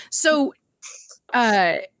 So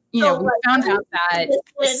we found out that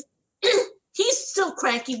he's still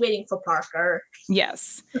cranky waiting for Parker.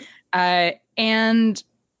 Yes. And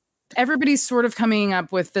everybody's sort of coming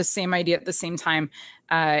up with the same idea at the same time,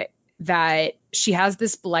 that she has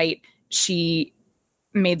this blight. She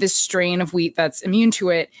made this strain of wheat that's immune to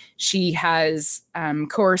it. She has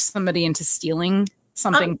coerced somebody into stealing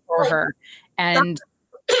something for her. And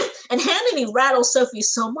Hannity rattles Sophie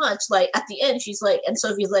so much. Like at the end, she's like, and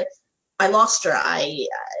Sophie's like, I lost her. I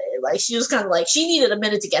like, she was kind of like, she needed a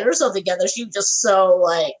minute to get herself together. She was just so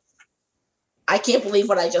like, I can't believe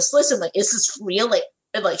what I just listened. Like, is this real? Like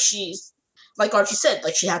she's like Archie said,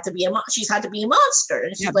 like she's had to be a monster.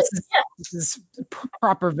 And she's this is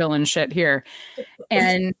proper villain shit here.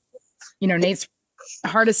 And Nate's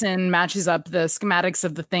Hardison matches up the schematics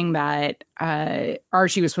of the thing that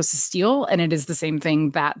Archie was supposed to steal, and it is the same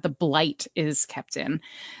thing that the blight is kept in.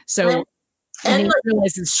 So and he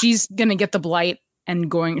realizes she's gonna get the blight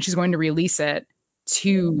and she's going to release it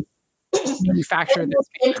to manufacture this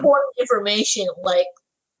important information. Like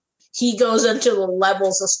he goes into the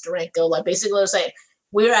levels of Steranko. Like basically they're saying,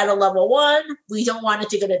 we're at a level 1, we don't want it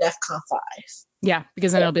to go to DEFCON 5. Yeah,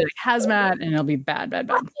 because then it'll be like hazmat and it'll be bad. Yeah,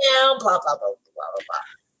 blah blah blah blah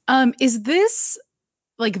blah. Is this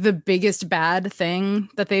like the biggest bad thing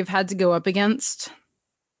that they've had to go up against?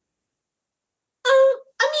 I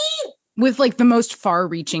mean, with like the most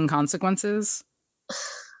far-reaching consequences?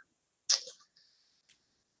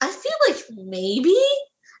 I feel like maybe.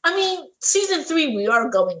 I mean, season 3, we are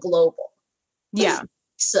going global. Yeah.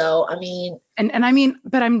 So, I mean, and I mean,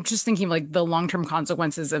 but I'm just thinking like the long-term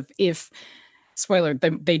consequences of if, spoiler,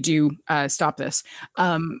 they do stop this.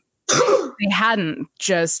 They hadn't,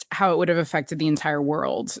 just how it would have affected the entire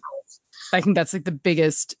world. I think that's like the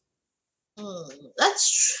biggest.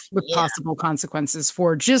 That's with possible consequences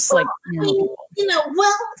for just like well,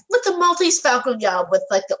 with the Maltese Falcon job, with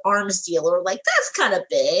like the arms dealer, like that's kind of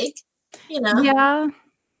big, Yeah,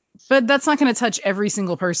 but that's not going to touch every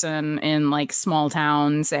single person in like small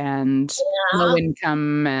towns and low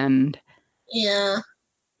income, and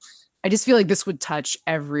I just feel like this would touch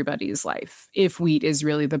everybody's life if wheat is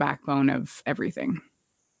really the backbone of everything.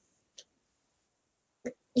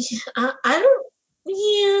 I don't.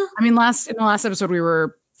 Yeah. I mean, in the last episode, we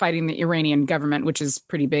were fighting the Iranian government, which is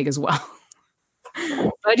pretty big as well.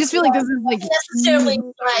 But I just feel like this is like necessarily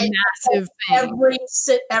massive thing.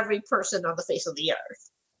 Every person on the face of the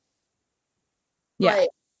earth. Yeah, like,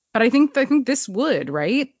 but I think this would,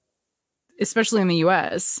 right? Especially in the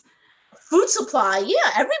U.S. Food supply,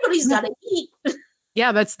 yeah, everybody's got to eat.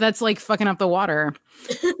 Yeah, that's like fucking up the water.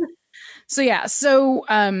 So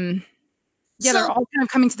they're all kind of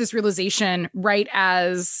coming to this realization right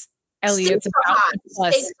as Elliot's about to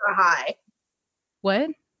Stakes are high.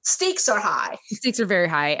 What? Stakes are high. Stakes are very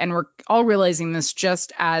high, and we're all realizing this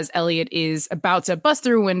just as Elliot is about to bust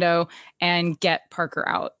through a window and get Parker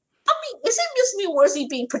out. I mean, is it just me, or is he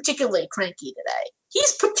being particularly cranky today?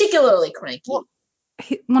 He's particularly cranky. Well,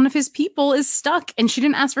 one of his people is stuck and she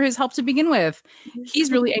didn't ask for his help to begin with.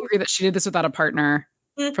 He's really angry that she did this without a partner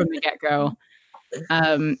from the get-go.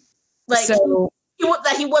 Like so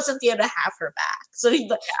that he wasn't there to have her back. So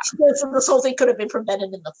this whole thing could have been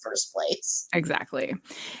prevented in the first place. Exactly.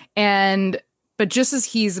 But just as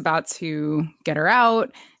he's about to get her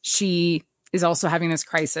out, she is also having this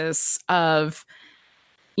crisis of,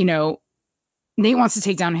 Nate wants to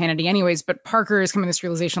take down Hannity anyways, but Parker is coming to this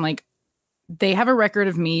realization, like, they have a record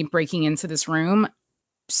of me breaking into this room.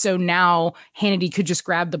 So now Hannity could just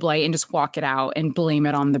grab the blight and just walk it out and blame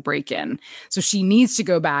it on the break-in. So she needs to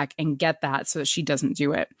go back and get that so that she doesn't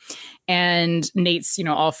do it. And Nate's,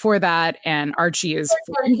 all for that. And Archie is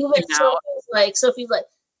Sophie's like,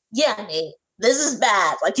 yeah, Nate, this is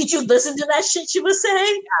bad. Like, did you listen to that shit she was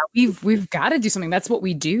saying? Yeah, we've got to do something. That's what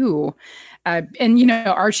we do. And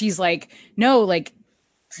Archie's like, no, like,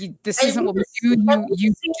 this isn't what we do.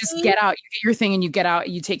 You just get out, you get your thing and you get out,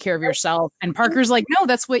 you take care of yourself. And Parker's like, no,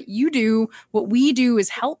 that's what you do. What we do is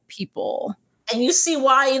help people. And you see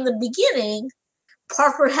why in the beginning,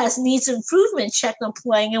 Parker has needs improvement check on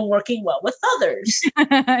playing and working well with others.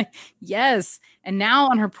 Yes. And now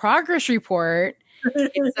on her progress report,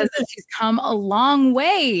 it says that she's come a long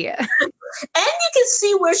way. And you can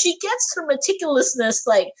see where she gets her meticulousness,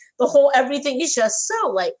 like the whole everything is just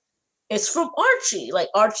so like it's from Archie. Like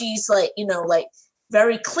Archie's like, like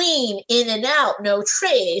very clean in and out, no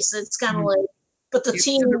trace. It's kind of like, but the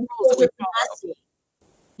team goes with the messy.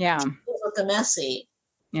 Yeah. With the messy.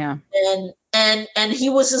 Yeah. And he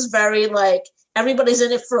was just very like, everybody's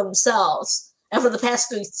in it for themselves. And for the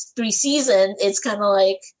past three seasons, it's kind of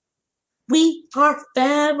like, we are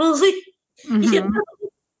family. Mm-hmm.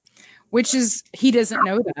 Which is, he doesn't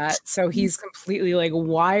know that. So he's completely like,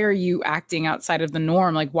 why are you acting outside of the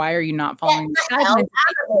norm? Like, why are you not following the guidelines?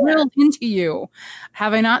 Drilled into you.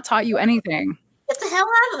 Have I not taught you anything? Get the hell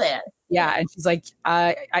out of there. Yeah. And she's like,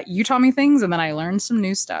 you taught me things and then I learned some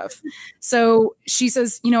new stuff. So she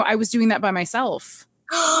says, I was doing that by myself.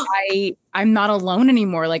 I'm not alone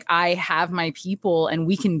anymore. Like, I have my people and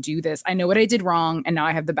we can do this. I know what I did wrong and now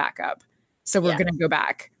I have the backup. So we're going to go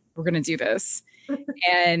back. We're going to do this.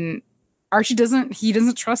 And Archie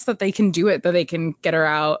doesn't trust that they can do it, that they can get her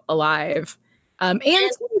out alive. And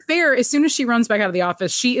to be fair, as soon as she runs back out of the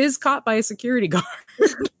office, she is caught by a security guard.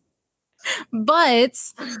 But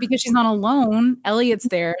because she's not alone, Elliot's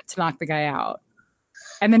there to knock the guy out.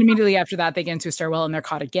 And then immediately after that, they get into a stairwell and they're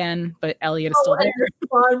caught again, but Elliot is still there.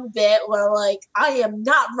 One bit where like, I am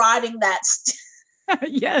not riding that.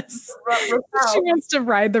 Yes. She wants to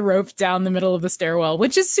ride the rope down the middle of the stairwell,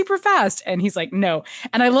 which is super fast. And he's like, no.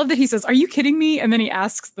 And I love that he says, are you kidding me? And then he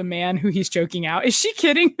asks the man who he's choking out, is she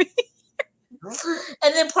kidding me?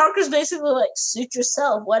 And then Parker's basically like, suit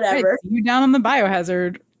yourself, whatever. Right, you down on the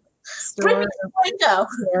biohazard store. Bring me Steranko.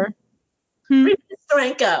 Bring me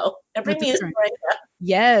Steranko. And bring me Steranko.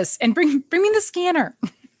 Yes. And bring me the scanner.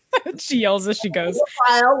 She yells as she goes.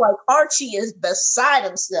 While like Archie is beside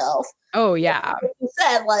himself. Oh, yeah. Like you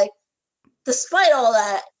said, like, despite all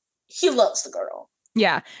that, he loves the girl.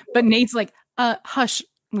 Yeah. But Nate's like, hush,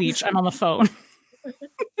 Leech, I'm on the phone.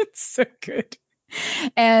 It's so good.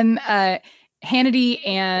 And Hannity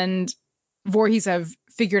and Voorhees have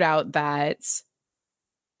figured out that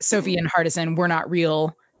Sophie and Hardison were not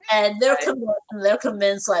real. And they're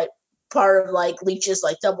convinced, like, part of, like, Leech's,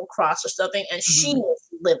 like, double cross or something, and she is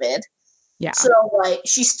livid. Yeah. So, like,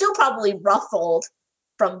 she's still probably ruffled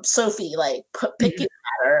from Sophie, like, picking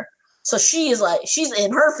at her. So she's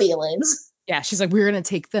in her feelings. Yeah, she's like, we're going to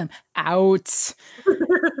take them out.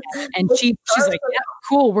 And she's like, yeah,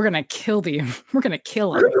 cool, we're going to kill them. We're going to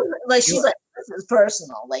kill him. Like, she's like, this is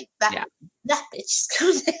personal. Like, that bitch is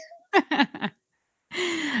coming.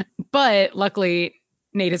 But luckily,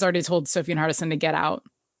 Nate has already told Sophie and Hardison to get out.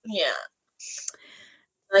 Yeah.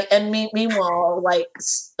 Like, and meanwhile, like,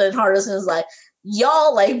 and Hardison is like,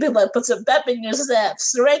 y'all, like, been like, put some pep in your step.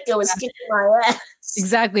 Steranko is kicking my ass.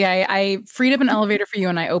 Exactly. I freed up an elevator for you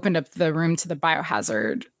and I opened up the room to the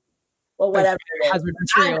biohazard. Well, whatever. Hazard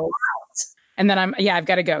materials. And then I've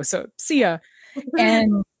got to go. So see ya.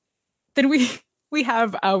 And then we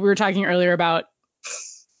have, we were talking earlier about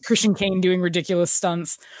Christian Kane doing ridiculous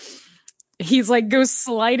stunts. He's like, goes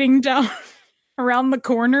sliding down around the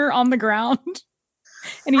corner on the ground.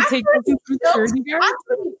 And he takes his security guard.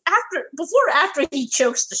 After he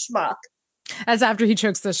chokes the schmuck. That's after he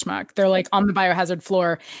chokes the schmuck. They're like on the biohazard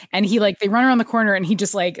floor, and they run around the corner, and he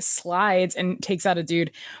just like slides and takes out a dude.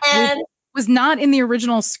 And was not in the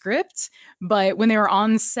original script, but when they were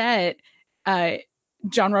on set,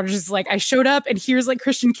 John Rogers is like, I showed up and here's like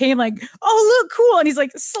Christian Kane, like, oh, look, cool. And he's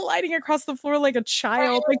like sliding across the floor like a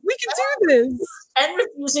child. Like, we can do this. And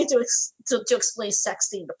refusing to explain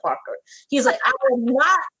sexting to Parker. He's like, I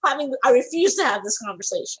refuse to have this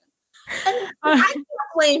conversation. And I can't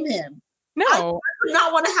blame him. No. I do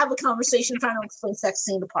not want to have a conversation trying to explain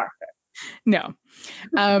sexting to Parker. No.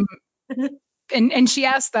 And she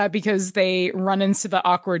asked that because they run into the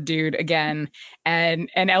awkward dude again, and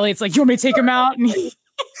Elliot's like, "You want me to take him out?" And I'm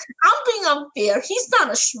being unfair. He's not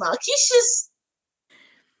a schmuck. He's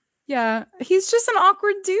just an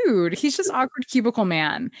awkward dude. He's just awkward cubicle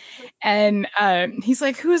man, and he's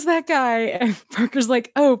like, "Who is that guy?" And Parker's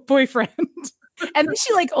like, "Oh, boyfriend." And then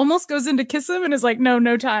she like almost goes in to kiss him, and is like, "No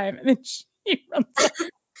time." And then she runs out.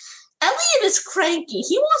 Elliot is cranky.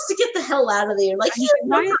 He wants to get the hell out of there. Like,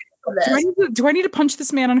 do I need to punch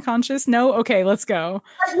this man unconscious? No? Okay, let's go.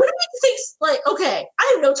 Like, what do you think? Like, okay,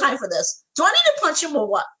 I have no time for this. Do I need to punch him or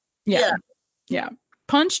what? Yeah.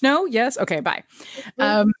 Punch? No? Yes? Okay, bye.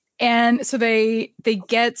 And so they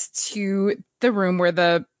get to the room where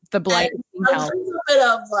the blight is being held. A little bit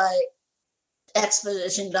of like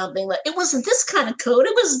exposition dumping. Like, it wasn't this kind of code.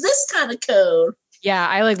 It was this kind of code. Yeah,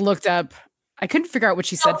 I like looked up. I couldn't figure out what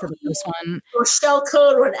she said for the first one. Or shell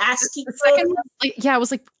code or an ASCII code. Second one, I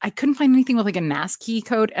was like, I couldn't find anything with like an ASCII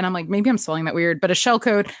code. And I'm like, maybe I'm spelling that weird. But a shell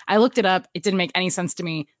code, I looked it up. It didn't make any sense to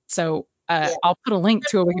me. So I'll put a link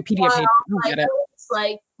to a Wikipedia page. Like, it's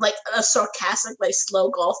like a sarcastic, like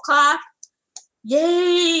slow golf clap.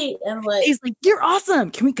 Yay! And like, he's like, "You're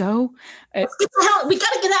awesome. Can we go? What the hell? We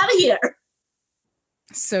gotta get out of here."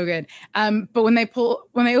 So good. But when they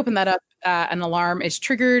open that up, an alarm is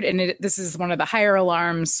triggered, and this is one of the higher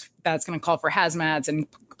alarms that's going to call for hazmats and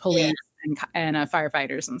police and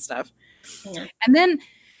firefighters and stuff. Yeah. And then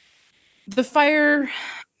the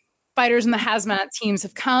firefighters and the hazmat teams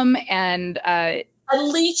have come, and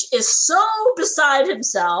Leach is so beside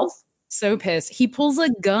himself, so pissed. He pulls a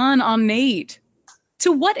gun on Nate.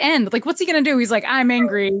 To what end? Like, what's he gonna do? He's like, I'm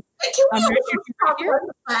angry. Can we talk about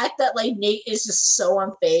the fact that like Nate is just so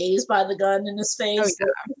unfazed by the gun in his face? Oh,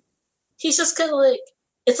 yeah. He's just kind of like,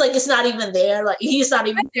 it's not even there. Like, he's not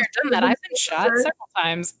even there. Done that. I've been shot several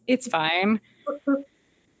times. It's fine.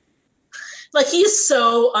 Like, he's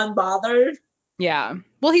so unbothered. Yeah.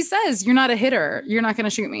 Well, he says, "You're not a hitter. You're not gonna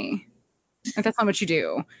shoot me. Like, that's not what you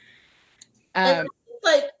do."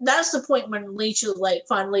 Like, that's the point when Leach like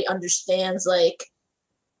finally understands like,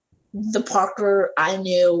 the Parker I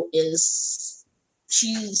knew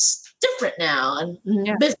she's different now, and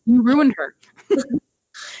you ruined her.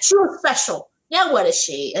 She was special. Now what is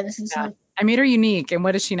she? And she's like, I made her unique, and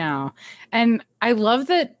what is she now? And I love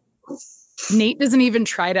that Nate doesn't even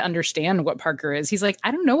try to understand what Parker is. He's like,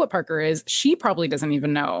 I don't know what Parker is. She probably doesn't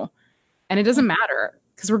even know, and it doesn't matter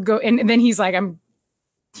because and then he's like,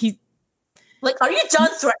 like, are you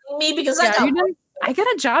done threatening me? Because I got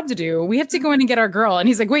a job to do. We have to go in and get our girl. And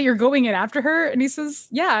he's like, wait, you're going in after her? And he says,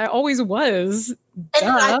 yeah, I always was. And at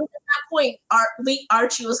that point,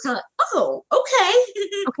 Archie was kind of, oh, okay.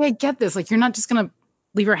 Okay, get this. Like, you're not just going to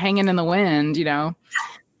leave her hanging in the wind, you know?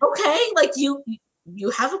 Okay, like, you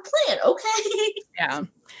have a plan. Okay. Yeah.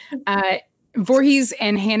 Voorhees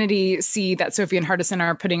and Hannity see that Sophie and Hardison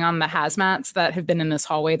are putting on the hazmats that have been in this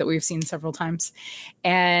hallway that we've seen several times.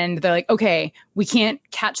 And they're like, okay, we can't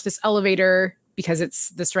catch this elevator because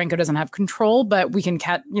the Steranko doesn't have control, but we can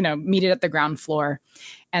meet it at the ground floor.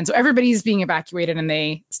 And so everybody's being evacuated, and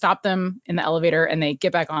they stop them in the elevator, and they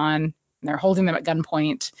get back on, and they're holding them at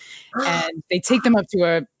gunpoint. And they take them up to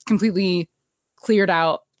a completely cleared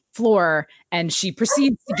out floor, and she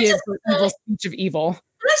proceeds to give her evil speech of evil.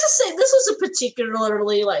 Can I just say, this was a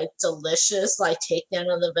particularly like delicious like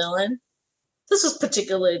takedown of the villain. This was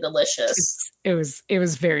particularly delicious. It was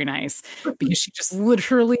very nice because she just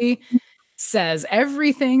literally says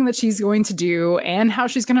everything that she's going to do and how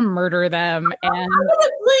she's going to murder them. And I'm going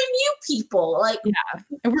to blame you people. Like, yeah,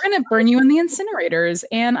 and we're going to burn you in the incinerators,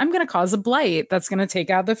 and I'm going to cause a blight that's going to take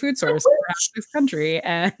out the food source around this country.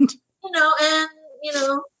 And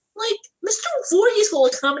like, Mr. Voorhees will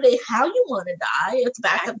accommodate how you want to die. It's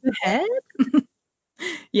back of the head.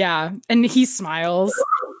 Yeah, and he smiles.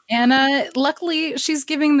 And luckily, she's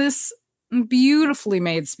giving this beautifully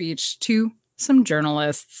made speech to some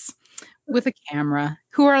journalists with a camera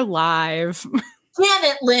who are live.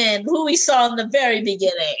 Janet Lynn, who we saw in the very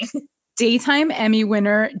beginning. Daytime Emmy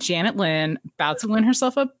winner Janet Lynn, about to win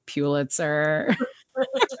herself a Pulitzer.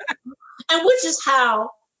 And which is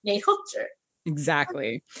how Nate hooked her.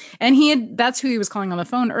 Exactly. And that's who he was calling on the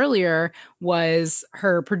phone earlier, was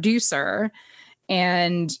her producer.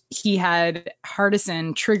 And he had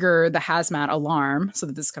Hardison trigger the hazmat alarm so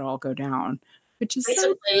that this could all go down. which is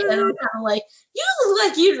basically, so good. and I'm kind of like, you look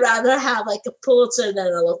like you'd rather have like a Pulitzer than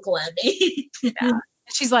a local Emmy. Yeah.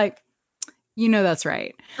 She's like, that's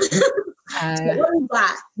right. What is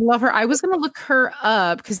that? Love her. I was going to look her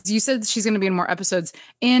up because you said she's going to be in more episodes.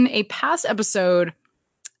 In a past episode,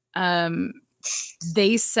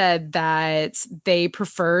 they said that they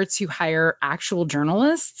prefer to hire actual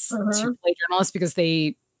journalists to play journalists because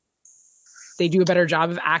they do a better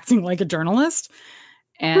job of acting like a journalist.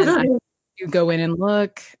 And you go in and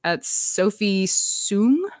look at Sophie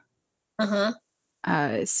Soong.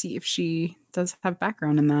 See if she does have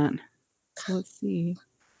background in that. So let's see.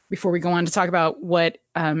 Before we go on to talk about what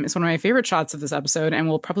is one of my favorite shots of this episode and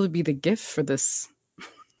will probably be the GIF for this.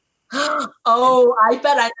 Oh, I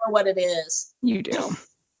bet I know what it is. You do.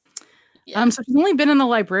 Yeah. So she's only been in The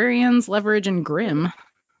Librarians, Leverage, and Grimm.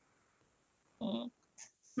 And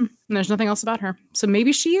there's nothing else about her. So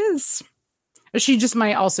maybe she is. She just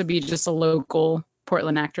might also be just a local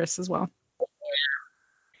Portland actress as well.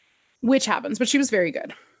 Which happens, but she was very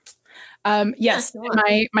good. Yes,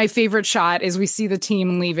 my favorite shot is we see the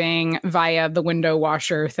team leaving via the window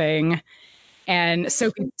washer thing. And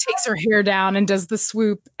Sophie takes her hair down and does the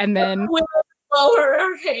swoop, and then lower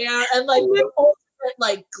her hair and like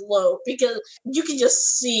like glow because you can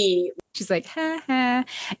just see. She's like, ha ha.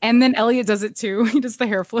 And then Elliot does it too. He does the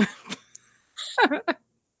hair flip.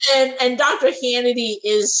 and Dr. Hannity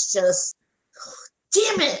is just,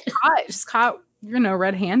 damn it. Just caught,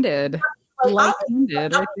 red-handed.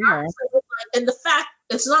 Left-handed right there. And the fact,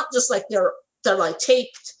 it's not just like they're like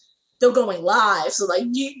taped, they're going live. So like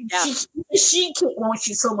she won't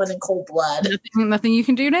shoot someone in cold blood. Nothing you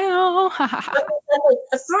can do now.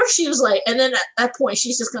 At first she was like, and then at that point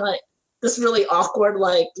she's just kind of like this really awkward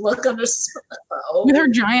like look under with her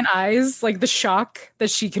giant eyes, like the shock that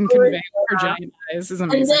she can convey with her giant eyes is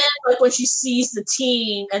amazing. And then like when she sees the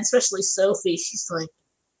team, and especially Sophie, she's like,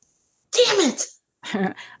 damn it.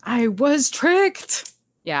 I was tricked.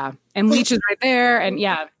 Yeah. And Leech is right there. And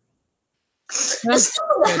yeah. That's still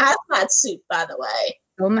the hazmat suit, by the way.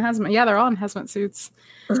 Still in the hazmat. Yeah, they're all in hazmat suits.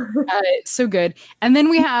 So good. And then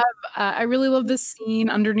we have, I really love this scene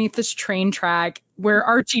underneath this train track where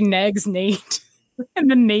Archie negs Nate.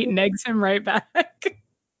 And then Nate negs him right back.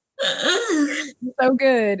 So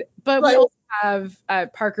good. But we also have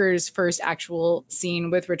Parker's first actual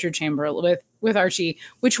scene with Richard Chamberlain, with Archie,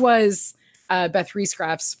 which was Beth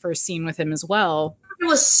Riesgraff's first scene with him as well. It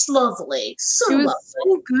was lovely. So lovely.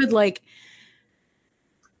 So good. Like,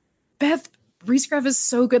 Beth Riesgraff is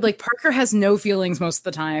so good. Like, Parker has no feelings most of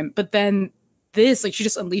the time, but then this, like, she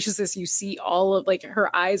just unleashes this. You see all of, like,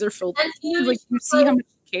 her eyes are filled with tears. Like, you see how much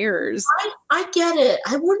she cares. I get it.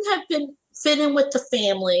 I wouldn't have been fit in with the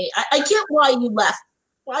family. I get why you left.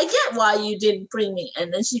 I get why you didn't bring me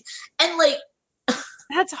in. And like,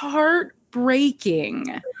 that's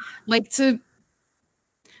heartbreaking. Like,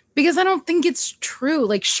 because I don't think it's true.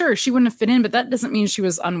 Like, sure, she wouldn't have fit in, but that doesn't mean she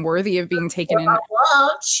was unworthy of being taken in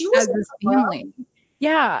she was as his family.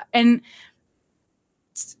 Yeah. And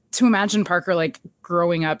to imagine Parker like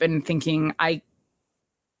growing up and thinking, I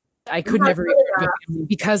could never be a family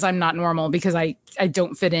because I'm not normal, because I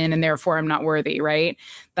don't fit in and therefore I'm not worthy, right?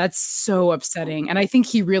 That's so upsetting. And I think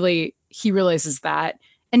he realizes that.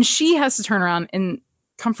 And she has to turn around and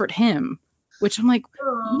comfort him, which I'm like,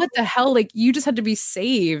 what the hell? Like, you just had to be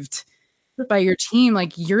saved by your team.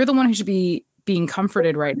 Like, you're the one who should be being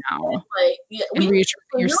comforted right now. Like, and reassured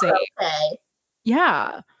you're safe. Okay.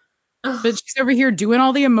 Yeah. But she's over here doing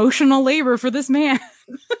all the emotional labor for this man.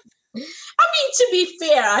 I mean, to be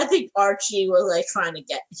fair, I think Archie was like trying to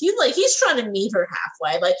he's trying to meet her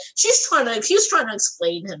halfway. Like, he's trying to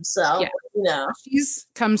explain himself. Yeah. She's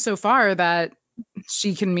come so far that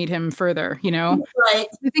she can meet him further, Right.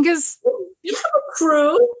 I think is you have a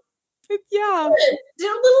crew. Yeah.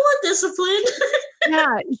 They're a little undisciplined.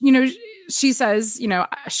 Yeah. She says,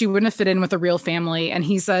 she wouldn't have fit in with a real family. And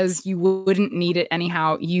he says, you wouldn't need it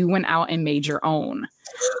anyhow. You went out and made your own,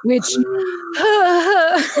 which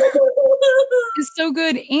is so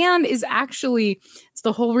good. And is actually, it's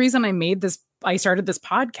the whole reason I started this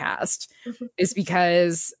podcast is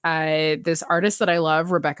because this artist that I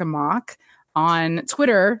love, Rebecca Mock, on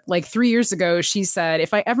Twitter, like 3 years ago, she said,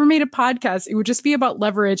 if I ever made a podcast, it would just be about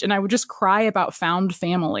leverage and I would just cry about found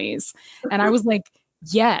families. And I was like,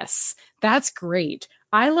 yes, that's great.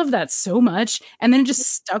 I love that so much. And then it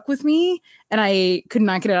just stuck with me and I could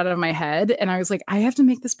not get it out of my head. And I was like, I have to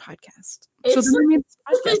make this podcast. So then I made this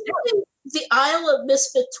podcast. The Isle of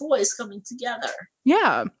Misfit Toys coming together.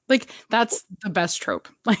 Yeah. Like, that's the best trope.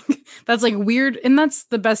 Like, that's like weird. And that's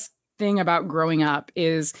the best thing about growing up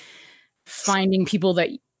is finding people that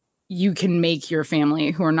you can make your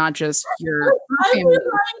family, who are not just your I family. would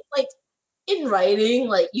like in writing,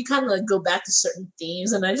 like you kind of like go back to certain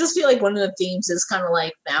themes, and I just feel like one of the themes is kind of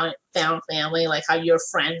like found family, like how your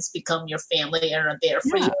friends become your family and are there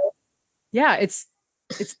for Yeah. you. Yeah, it's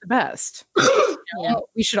the best. Yeah.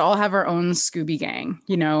 We should all have our own Scooby Gang,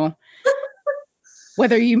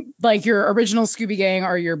 whether you like your original Scooby Gang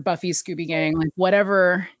or your Buffy Scooby Gang, like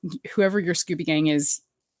whoever your Scooby Gang is,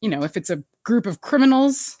 if it's a group of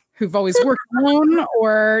criminals who've always worked alone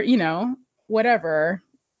or, whatever,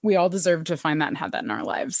 we all deserve to find that and have that in our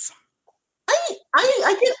lives.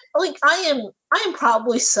 I get like I am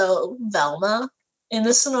probably so Velma in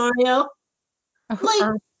this scenario.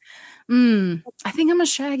 Like I think I'm a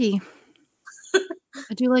Shaggy.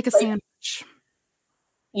 I do like a sandwich.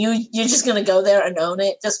 You're just gonna go there and own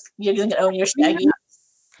it. Just you're gonna own your Shaggy. Yeah.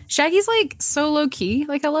 Shaggy's like so low key.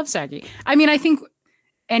 Like I love Shaggy. I mean, I think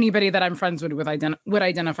anybody that I'm friends with would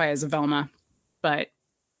identify as a Velma, but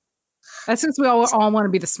that's since we all want to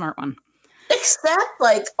be the smart one. Except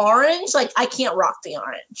like orange, like I can't rock the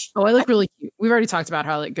orange. Oh, I look really cute. We've already talked about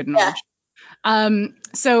how I look good in orange.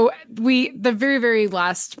 So the very, very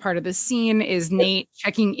last part of the scene is Nate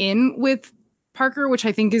checking in with Parker, which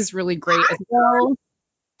I think is really great as well.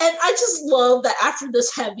 And I just love that after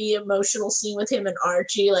this heavy emotional scene with him and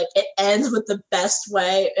Archie, like it ends with the best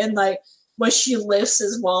way. And like when she lifts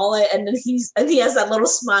his wallet and then he has that little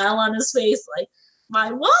smile on his face, like, my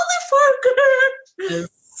wallet, Parker.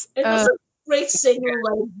 It was a great signal,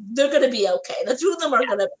 like they're gonna be okay. The two of them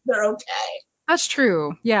they're okay. That's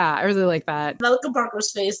true. Yeah, I really like that. And I look at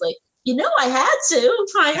Parker's face like, I had to.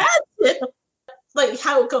 Like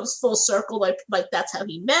how it comes full circle, like that's how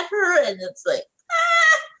he met her, and it's like,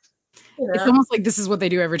 It's almost like this is what they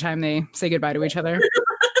do every time they say goodbye to each other.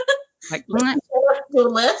 Like, go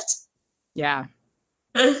lift. Yeah.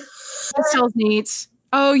 This tells Nate,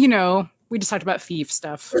 we just talked about Fief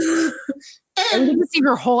stuff. And you can see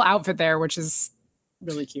her whole outfit there, which is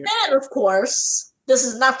really cute. And of course, this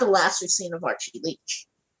is not the last we've seen of Archie Leach.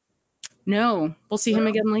 No, we'll see him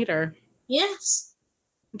again later. Yes.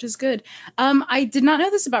 Which is good. I did not know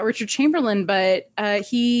this about Richard Chamberlain, but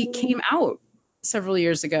he came out several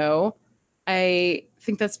years ago. I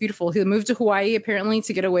think that's beautiful. He moved to Hawaii apparently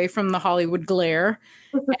to get away from the Hollywood glare.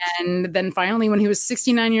 And then finally, when he was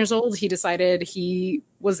 69 years old, he decided he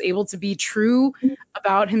was able to be true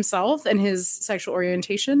about himself and his sexual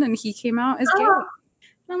orientation. And he came out as gay.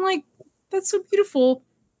 And I'm like, that's so beautiful.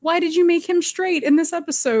 Why did you make him straight in this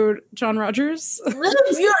episode, John Rogers?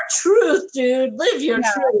 Live your truth, dude. Live your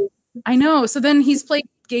truth. I know. So then he's played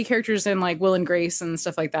gay characters in like Will and Grace and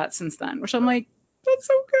stuff like that since then, which I'm like, that's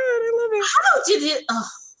so good. I love it.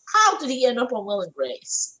 How did he end up on Will and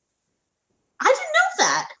Grace? I didn't know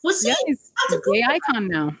that. He's a gay icon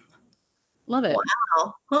now. Love it.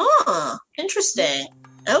 Wow. Huh. Interesting.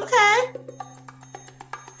 Okay.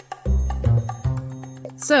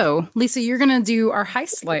 So, Lisa, you're going to do our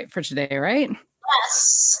heist light for today, right?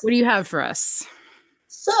 Yes. What do you have for us?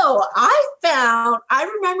 So I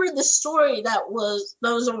remember the story that was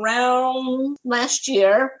around last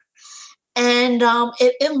year, and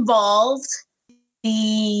it involved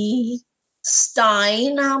the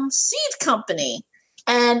Stein Seed Company.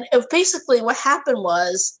 And basically what happened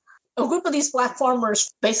was a group of these black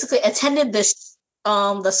farmers basically attended this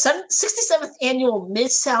the 67th annual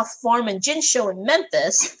Mid-South Farm and Gin Show in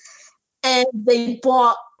Memphis, and they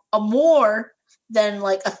bought more than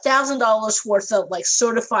like $1,000 worth of like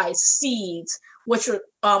certified seeds, which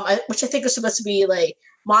I think are supposed to be like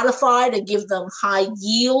modified to give them high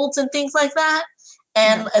yields and things like that.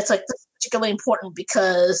 And it's like particularly important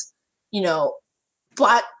because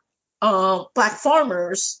black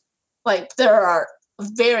farmers, like there are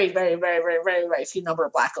very, very, very, very, very, very few number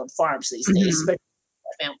of black owned farms these days.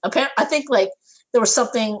 Apparently, I think like there was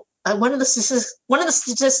something. One of the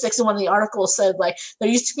statistics in one of the articles said like there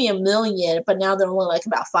used to be 1 million, but now there are only like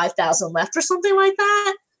about 5,000 left or something like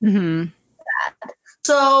that.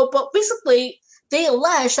 So, but basically, they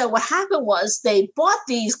allege that what happened was they bought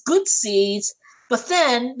these good seeds, but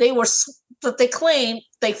then they claimed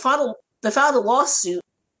they filed a lawsuit.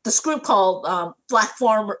 This group called Black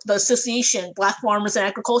Farmers and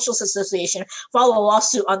Agricultural Association, filed a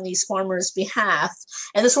lawsuit on these farmers' behalf.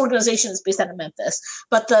 And this organization is based out of Memphis.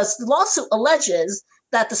 But the lawsuit alleges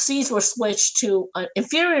that the seeds were switched to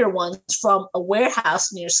inferior ones from a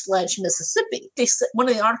warehouse near Sledge, Mississippi. One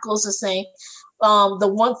of the articles is saying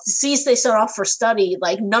the seeds they set off for study,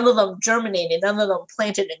 like none of them germinated, none of them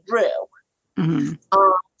planted and grew.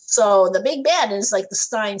 So the big bad is like the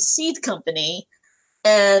Stein Seed Company.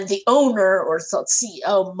 And the owner or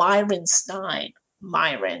CEO, Myron Stein,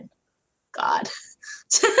 God.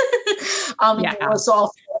 Yeah. It was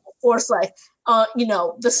also, of course, like,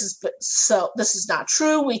 this is not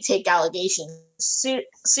true. We take allegations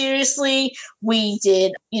seriously. We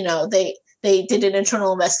did, they did an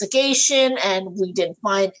internal investigation and we didn't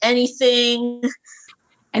find anything.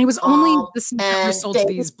 And it was only the seeds that were And sold to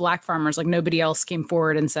these black farmers. Like nobody else came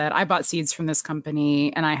forward and said, I bought seeds from this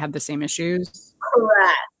company and I had the same issues.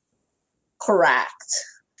 Correct.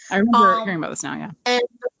 I remember hearing about this now, yeah.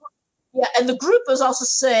 And the group was also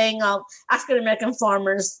saying African American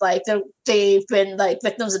farmers, like they've been like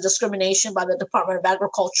victims of discrimination by the Department of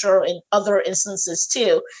Agriculture in other instances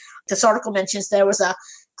too. This article mentions there was a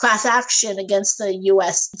class action against the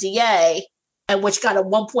USDA, and which got a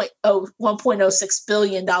 $1.06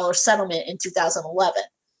 billion settlement in 2011.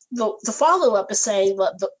 The follow-up is saying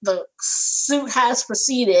that the suit has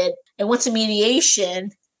proceeded and went to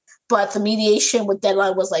mediation, but the mediation with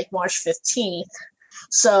deadline was like March 15th.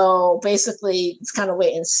 So basically, it's kind of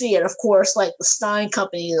wait and see. And of course, like the Stein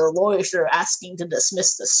Company, the lawyers are asking to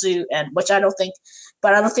dismiss the suit, and which I think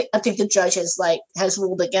the judge has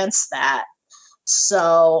ruled against that.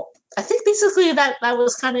 So I think basically that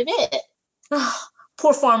was kind of it.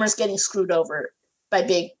 Poor farmers getting screwed over by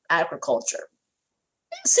big agriculture.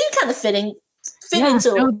 It seemed kind of fit into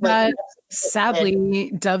that.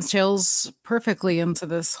 Sadly, dovetails perfectly into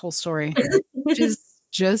this whole story, which is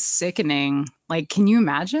just sickening. Like, can you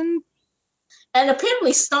imagine? And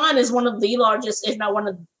apparently, Stein is one of the largest, if not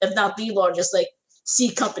the largest, like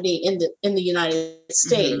seed company in the United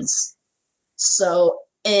States. Mm-hmm. So,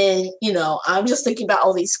 and I'm just thinking about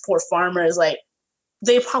all these poor farmers. Like,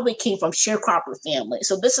 they probably came from sharecropper families,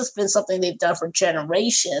 so this has been something they've done for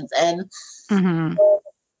generations, and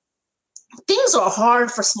things are hard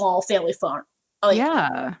for small family farm. Like,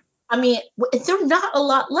 yeah. I mean, there are not a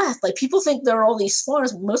lot left. Like, people think there are all these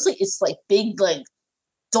farms. Mostly it's like big, like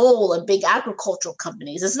Dole and big agricultural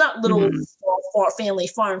companies. It's not little small family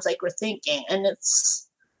farms like we're thinking. And it's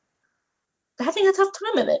having a tough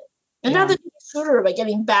time of it. And now they're getting shorter by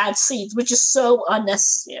getting bad seeds, which is so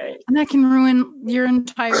unnecessary. And that can ruin your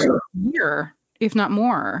entire year, if not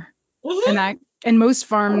more. Mm-hmm. And most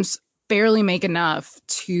farms barely make enough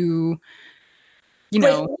to break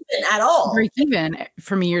even at all. Break even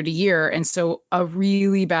from year to year. And so a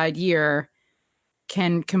really bad year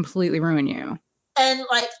can completely ruin you. And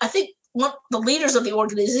like, I think the leaders of the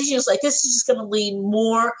organization is like, this is just going to lead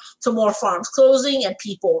to more farms closing and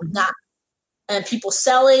people people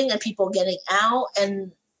selling and people getting out.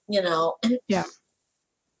 And, and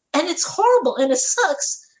it's horrible. And it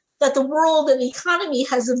sucks that the world and the economy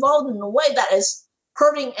has evolved in a way that is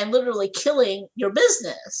hurting and literally killing your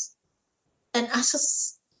business. And I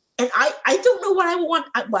don't know what I want,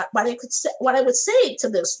 what I would say to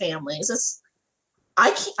those families.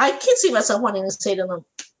 I can't see myself wanting to say to them,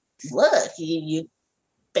 look, you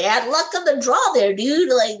bad luck on the draw there, dude.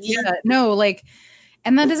 Like,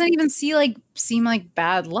 and that doesn't even seem like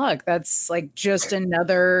bad luck. That's like just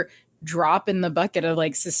another drop in the bucket of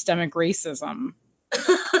like systemic racism.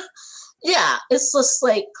 Yeah, it's just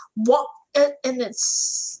like what, and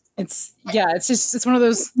it's one of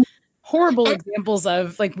those horrible examples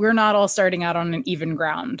of like, we're not all starting out on an even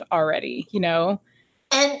ground already,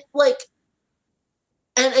 and like,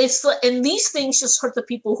 and it's and these things just hurt the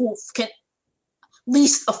people who can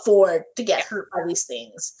least afford to get hurt by these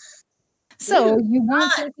things. So you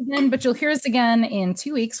won't hear us again, but you'll hear us again in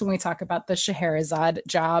 2 weeks when we talk about the Scheherazade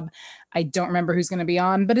job. I don't remember who's going to be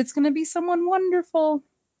on, but it's going to be someone wonderful.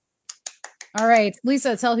 All right,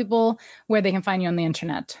 Lisa, tell people where they can find you on the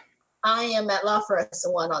internet. I am at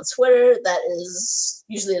LawForEsson1 on Twitter. That is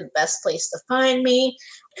usually the best place to find me.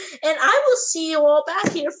 And I will see you all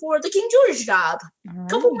back here for the King George job a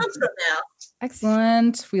couple months from now.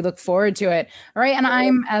 Excellent. We look forward to it. All right. And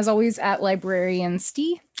I'm, as always, at Librarian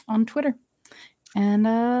Steve on Twitter. And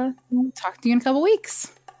we'll talk to you in a couple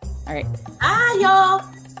weeks. All right. Bye, y'all.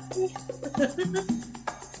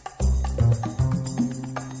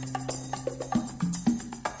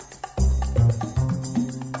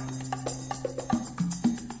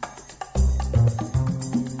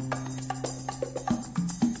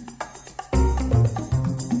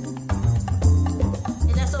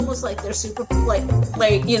 Like they're super like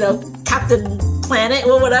Captain Planet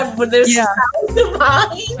or whatever, when there's powers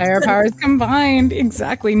combined. Fire powers combined,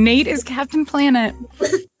 exactly. Nate is Captain Planet.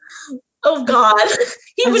 Oh God,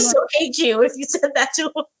 he would so hate you if you said that to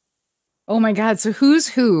him. Oh my God, so who's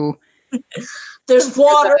who? There's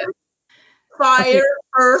water, fire,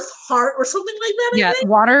 earth, heart, or something like that. Yeah,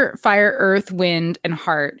 water, fire, earth, wind, and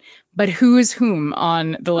heart. But who is whom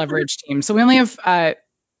on the Leverage team? So we only have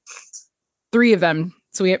 3 of them.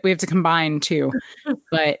 So we have to combine 2.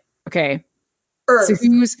 But okay. Earth. So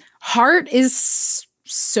whose heart is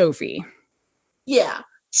Sophie? Yeah.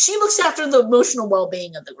 She looks after the emotional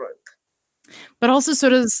well-being of the group. But also so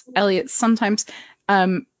does Elliot sometimes.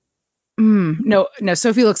 No,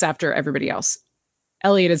 Sophie looks after everybody else.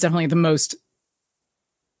 Elliot is definitely the most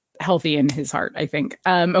healthy in his heart, I think.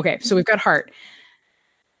 Okay, so we've got heart.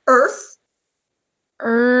 Earth.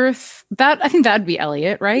 I think that'd be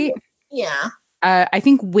Elliot, right? Yeah. I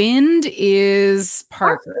think wind is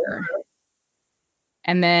Parker.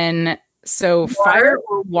 And then, so fire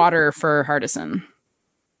or water for Hardison?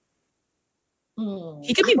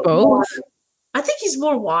 He could be both. Water. I think he's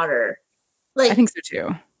more water. I think so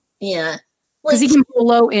too. Yeah. Because he can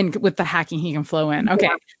flow in with the hacking, he can flow in. Okay.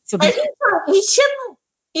 Yeah. So he shouldn't,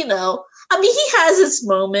 I mean, he has his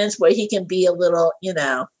moments where he can be a little,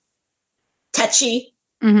 touchy.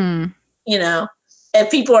 Mm-hmm. And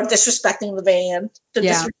people are disrespecting the band. They're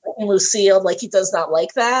disrespecting Lucille. Like, he does not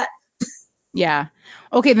like that. Yeah.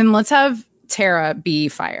 Okay, then let's have Tara be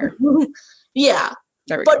fire. Yeah.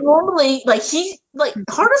 But normally,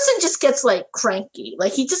 Hardison just gets, cranky.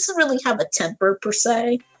 Like, he doesn't really have a temper, per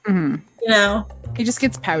se. Mm-hmm. He just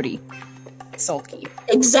gets pouty. Sulky.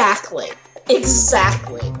 Exactly.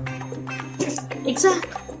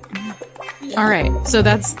 All right. So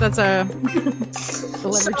that's a the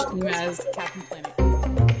leverage team as Captain Planet.